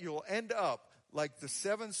 you'll end up like the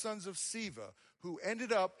 7 sons of Sceva, who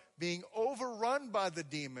ended up being overrun by the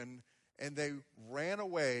demon, and they ran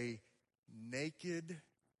away naked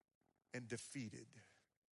and defeated.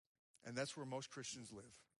 And that's where most Christians live.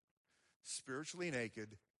 Spiritually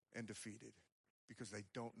naked and defeated because they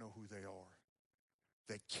don't know who they are.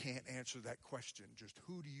 They can't answer that question. Just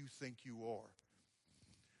who do you think you are?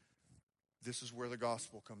 This is where the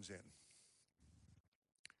gospel comes in.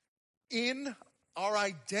 In our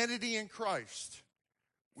identity in Christ,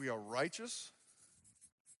 we are righteous,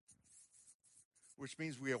 which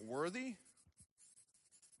means we are worthy,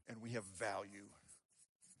 and we have value.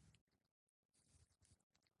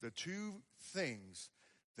 The two things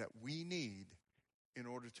that we need in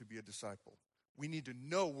order to be a disciple. We need to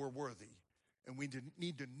know we're worthy, and we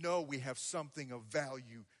need to know we have something of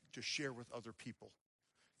value to share with other people.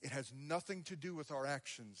 It has nothing to do with our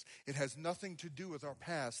actions. It has nothing to do with our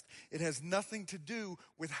past. It has nothing to do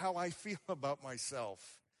with how I feel about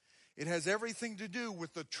myself. It has everything to do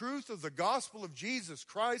with the truth of the gospel of Jesus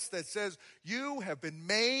Christ that says you have been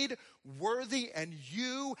made worthy and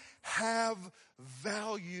you have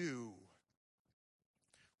value.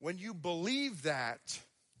 When you believe that,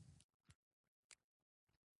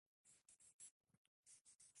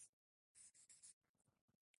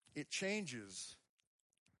 it changes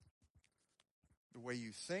the way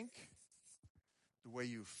you think, the way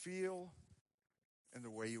you feel, and the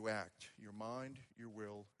way you act. Your mind, your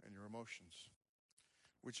will, and your emotions.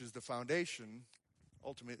 Which is the foundation,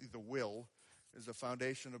 ultimately the will, is the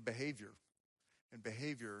foundation of behavior. And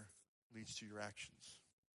behavior leads to your actions.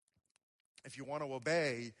 If you want to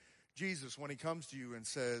obey Jesus when he comes to you and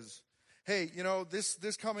says, hey,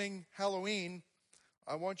 this coming Halloween,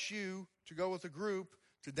 I want you to go with a group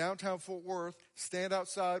to downtown Fort Worth, stand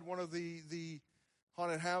outside one of the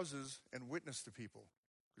haunted houses and witness to people.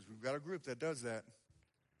 Because we've got a group that does that.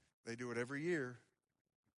 They do it every year.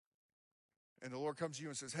 And the Lord comes to you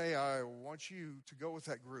and says, hey, I want you to go with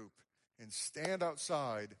that group and stand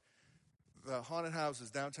outside the haunted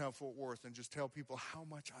houses downtown Fort Worth and just tell people how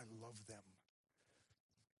much I love them.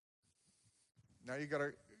 Now you got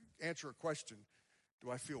to answer a question. Do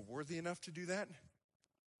I feel worthy enough to do that?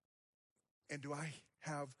 And do I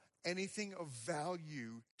have anything of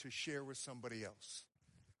value to share with somebody else?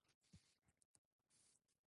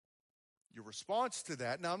 Your response to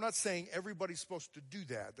that, now I'm not saying everybody's supposed to do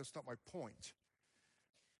that. That's not my point.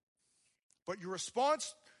 But your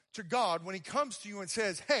response to God when he comes to you and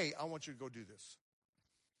says, hey, I want you to go do this,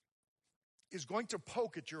 is going to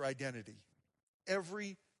poke at your identity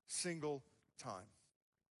every single time.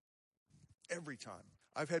 Every time.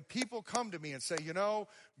 I've had people come to me and say,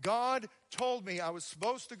 God told me I was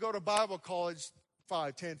supposed to go to Bible college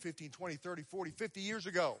 5, 10, 15, 20, 30, 40, 50 years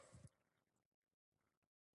ago.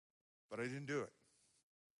 But I didn't do it.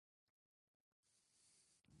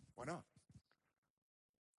 Why not?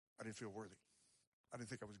 I didn't feel worthy. I didn't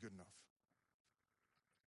think I was good enough.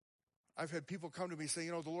 I've had people come to me and say,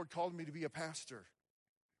 the Lord called me to be a pastor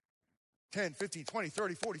 10, 15, 20,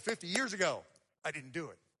 30, 40, 50 years ago. I didn't do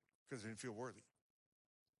it because I didn't feel worthy.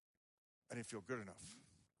 I didn't feel good enough.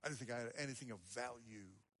 I didn't think I had anything of value.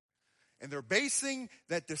 And they're basing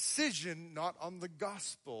that decision not on the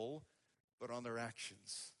gospel, but on their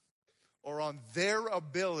actions or on their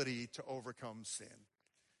ability to overcome sin.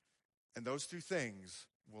 And those two things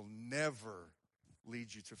will never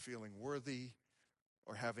lead you to feeling worthy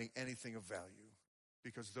or having anything of value,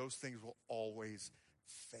 because those things will always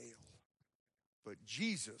fail. But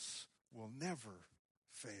Jesus will never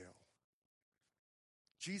fail.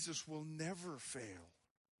 Jesus will never fail.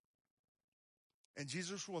 And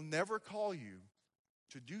Jesus will never call you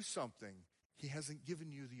to do something he hasn't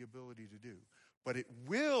given you the ability to do. But it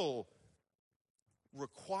will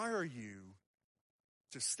require you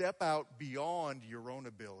to step out beyond your own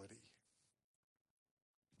ability.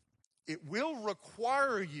 It will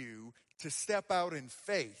require you to step out in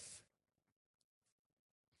faith.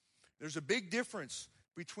 There's a big difference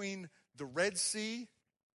between the Red Sea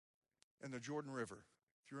and the Jordan River.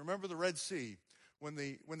 If you remember the Red Sea, when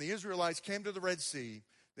the Israelites came to the Red Sea,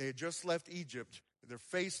 they had just left Egypt. They're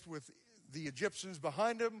faced with the Egyptians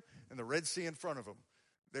behind them and the Red Sea in front of them.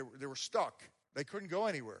 They were stuck. They couldn't go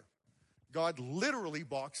anywhere. God literally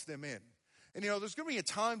boxed them in. And there's going to be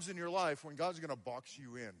times in your life when God's going to box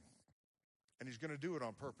you in. And he's going to do it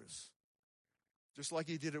on purpose. Just like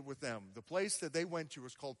he did it with them. The place that they went to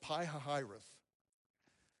was called Pi Hahiroth.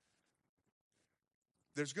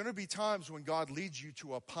 There's going to be times when God leads you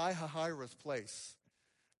to a Pi-hahiroth place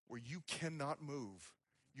where you cannot move.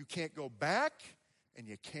 You can't go back and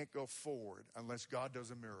you can't go forward unless God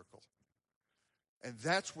does a miracle. And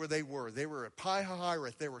that's where they were. They were at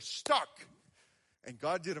Pi-hahiroth. They were stuck. And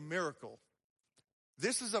God did a miracle.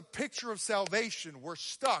 This is a picture of salvation. We're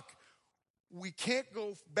stuck. We can't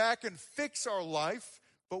go back and fix our life,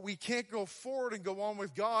 but we can't go forward and go on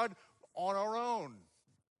with God on our own.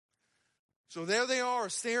 So there they are,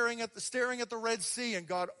 staring at the Red Sea, and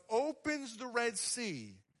God opens the Red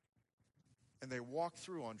Sea, and they walk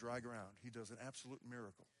through on dry ground. He does an absolute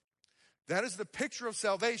miracle. That is the picture of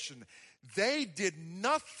salvation. They did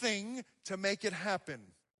nothing to make it happen.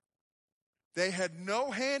 They had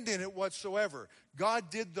no hand in it whatsoever. God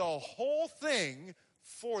did the whole thing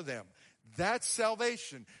for them. That's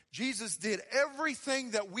salvation. Jesus did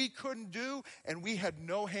everything that we couldn't do, and we had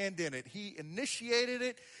no hand in it. He initiated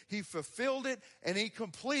it, He fulfilled it, and He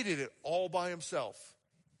completed it all by Himself.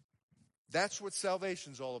 That's what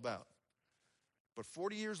salvation's all about. But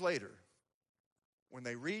 40 years later, when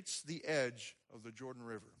they reached the edge of the Jordan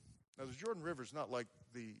River. Now, the Jordan River is not like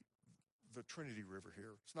the Trinity River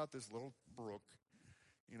here. It's not this little brook.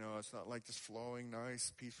 You know, it's not like this flowing,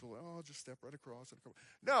 nice, peaceful, I'll just step right across.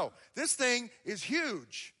 No, this thing is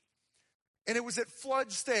huge. And it was at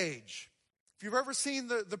flood stage. If you've ever seen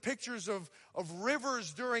the pictures of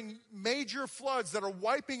rivers during major floods that are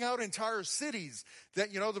wiping out entire cities,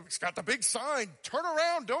 that, you know, it's got the big sign, turn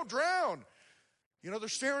around, don't drown. You know, they're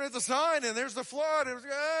staring at the sign and there's the flood.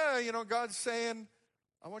 And you know, God's saying,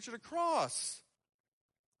 I want you to cross.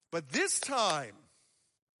 But this time,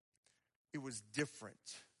 it was different.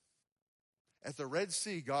 At the Red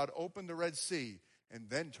Sea, God opened the Red Sea and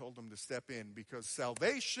then told them to step in, because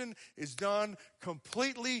salvation is done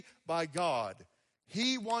completely by God.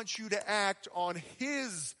 He wants you to act on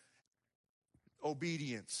His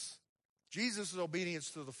obedience. Jesus'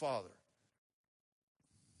 obedience to the Father.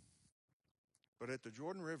 But at the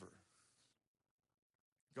Jordan River,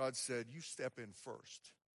 God said, you step in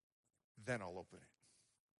first, then I'll open it.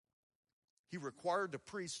 He required the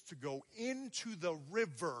priests to go into the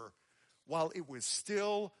river while it was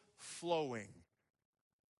still flowing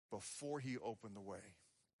before He opened the way.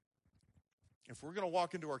 If we're going to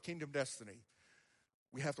walk into our kingdom destiny,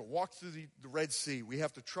 we have to walk through the Red Sea. We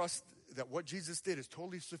have to trust that what Jesus did is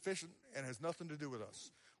totally sufficient and has nothing to do with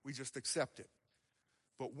us. We just accept it.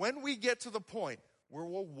 But when we get to the point where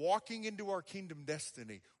we're walking into our kingdom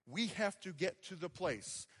destiny, we have to get to the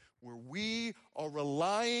place where we are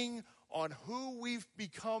relying on who we've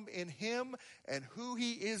become in Him and who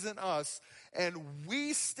He is in us, and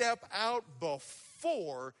we step out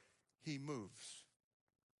before He moves.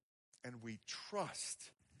 And we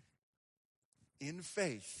trust in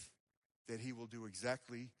faith that He will do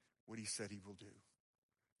exactly what He said He will do.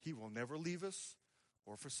 He will never leave us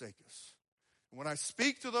or forsake us. When I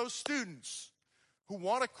speak to those students who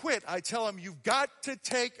want to quit, I tell them, you've got to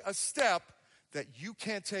take a step that you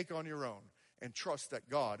can't take on your own, and trust that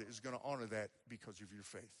God is going to honor that because of your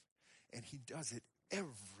faith. And He does it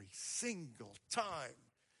every single time.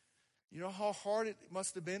 You know how hard it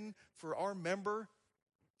must have been for our member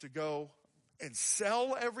to go and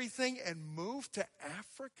sell everything and move to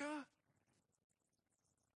Africa?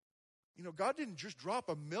 You know, God didn't just drop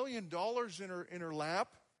 $1 million in her lap.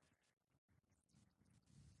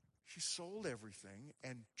 She sold everything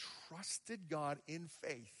and trusted God in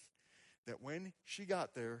faith that when she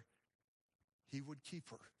got there, He would keep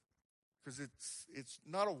her. Because it's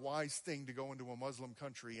not a wise thing to go into a Muslim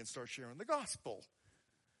country and start sharing the gospel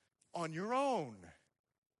on your own.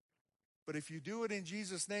 But if you do it in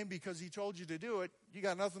Jesus' name because He told you to do it, you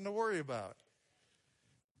got nothing to worry about.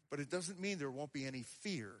 But it doesn't mean there won't be any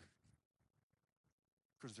fear,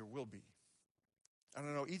 because there will be. I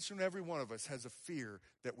don't know, each and every one of us has a fear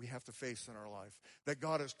that we have to face in our life. That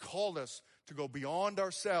God has called us to go beyond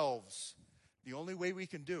ourselves. The only way we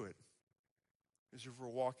can do it is if we're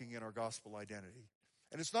walking in our gospel identity.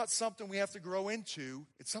 And it's not something we have to grow into.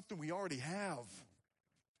 It's something we already have.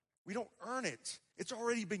 We don't earn it. It's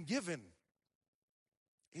already been given.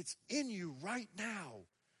 It's in you right now.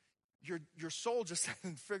 Your soul just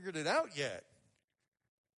hasn't figured it out yet.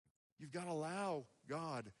 You've got to allow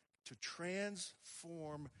God to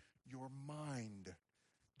transform your mind.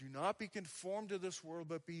 Do not be conformed to this world,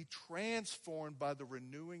 but be transformed by the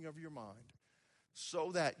renewing of your mind,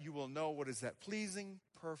 so that you will know what is that pleasing,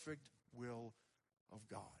 perfect will of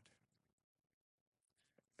God.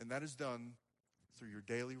 And that is done through your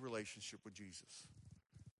daily relationship with Jesus.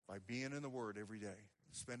 By being in the Word every day,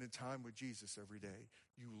 spending time with Jesus every day,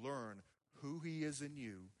 you learn who He is in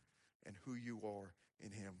you and who you are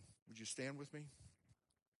in Him. Would you stand with me?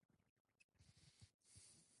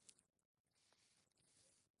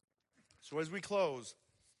 So as we close,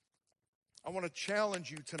 I want to challenge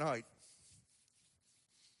you tonight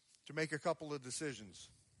to make a couple of decisions.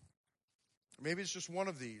 Maybe it's just one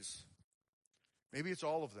of these. Maybe it's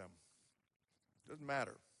all of them. Doesn't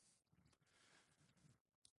matter.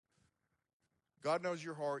 God knows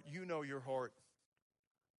your heart, you know your heart,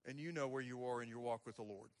 and you know where you are in your walk with the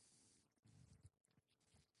Lord.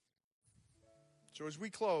 So as we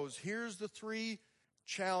close, here's the 3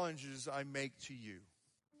 challenges I make to you.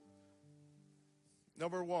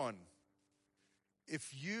 Number 1,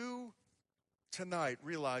 if you tonight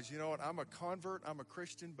realize, you know what, I'm a convert, I'm a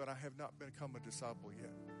Christian, but I have not become a disciple yet.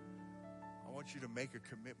 I want you to make a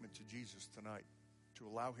commitment to Jesus tonight to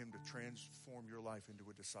allow him to transform your life into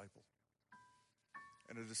a disciple.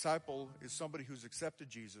 And a disciple is somebody who's accepted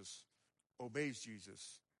Jesus, obeys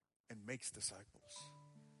Jesus, and makes disciples.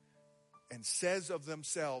 And says of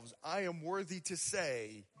themselves, I am worthy to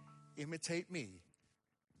say, imitate me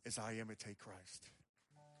as I imitate Christ.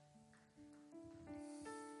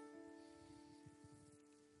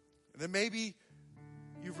 And then maybe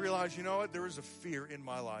you've realized, you know what, there is a fear in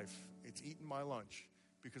my life. It's eating my lunch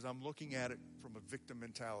because I'm looking at it from a victim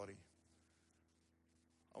mentality.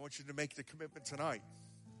 I want you to make the commitment tonight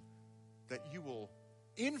that you will,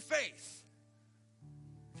 in faith,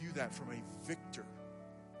 view that from a victor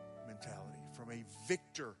mentality, from a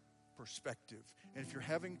victor perspective. And if you're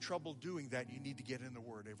having trouble doing that, you need to get in the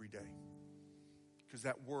Word every day, because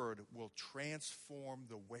that Word will transform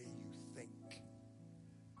the way you think.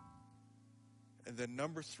 And then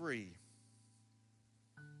number 3,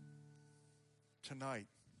 tonight,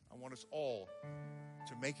 I want us all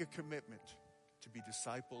to make a commitment to be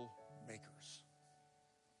disciple makers.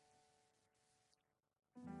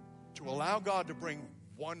 To allow God to bring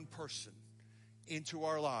one person into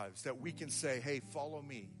our lives that we can say, hey, follow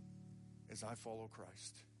me as I follow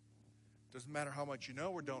Christ. Doesn't matter how much you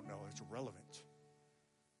know or don't know. It's irrelevant.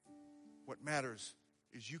 What matters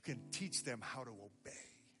is you can teach them how to obey.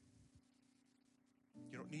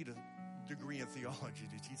 You don't need a degree in theology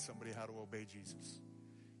to teach somebody how to obey Jesus.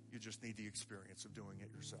 You just need the experience of doing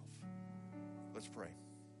it yourself. Let's pray.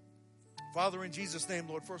 Father, in Jesus' name,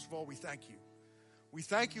 Lord, first of all, we thank you. We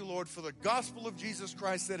thank you, Lord, for the gospel of Jesus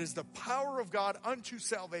Christ that is the power of God unto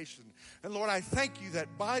salvation. And Lord, I thank you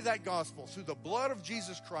that by that gospel, through the blood of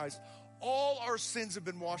Jesus Christ, all our sins have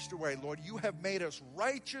been washed away. Lord, you have made us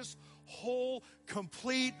righteous, whole,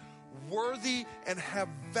 complete, worthy, and have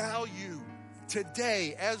value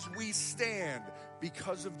today as we stand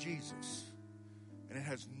because of Jesus. And it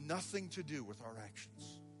has nothing to do with our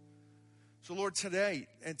actions. So Lord, today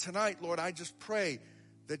and tonight, Lord, I just pray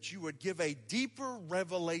that you would give a deeper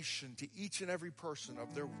revelation to each and every person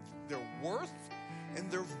of their worth and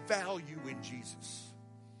their value in Jesus.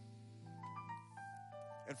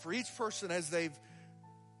 And for each person, as they've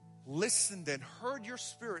listened and heard your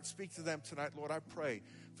Spirit speak to them tonight, Lord, I pray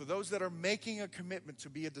for those that are making a commitment to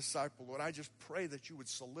be a disciple, Lord, I just pray that you would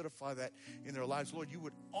solidify that in their lives. Lord, you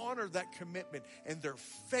would honor that commitment and their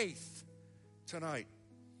faith tonight.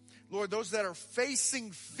 Lord, those that are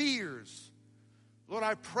facing fears, Lord,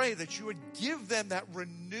 I pray that you would give them that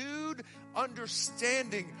renewed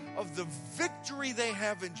understanding of the victory they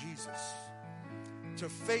have in Jesus to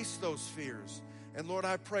face those fears. And Lord,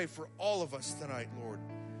 I pray for all of us tonight, Lord.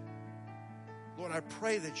 Lord, I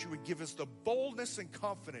pray that you would give us the boldness and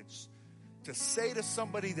confidence to say to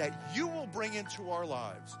somebody that you will bring into our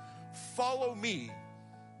lives, follow me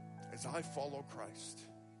as I follow Christ.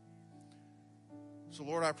 So,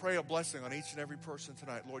 Lord, I pray a blessing on each and every person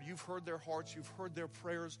tonight. Lord, you've heard their hearts. You've heard their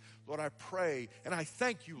prayers. Lord, I pray, and I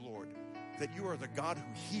thank you, Lord, that you are the God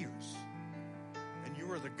who hears, and you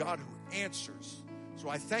are the God who answers. So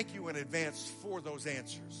I thank you in advance for those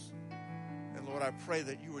answers. And, Lord, I pray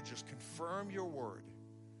that you would just confirm your word.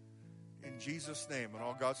 In Jesus' name, and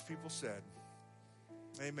all God's people said,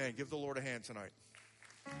 amen. Give the Lord a hand tonight.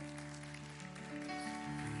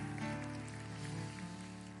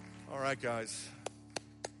 All right, guys.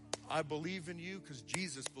 I believe in you because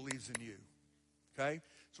Jesus believes in you. Okay?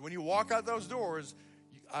 So when you walk out those doors,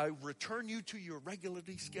 I return you to your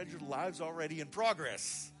regularly scheduled lives already in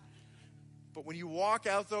progress. But when you walk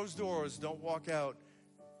out those doors, don't walk out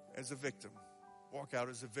as a victim. Walk out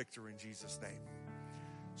as a victor in Jesus' name.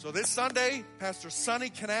 So this Sunday, Pastor Sonny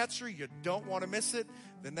Knatzer, you don't want to miss it.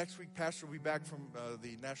 The next week, Pastor will be back from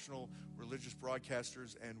the National Religious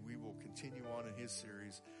Broadcasters, and we will continue on in his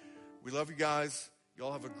series. We love you guys.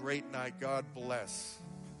 Y'all have a great night. God bless.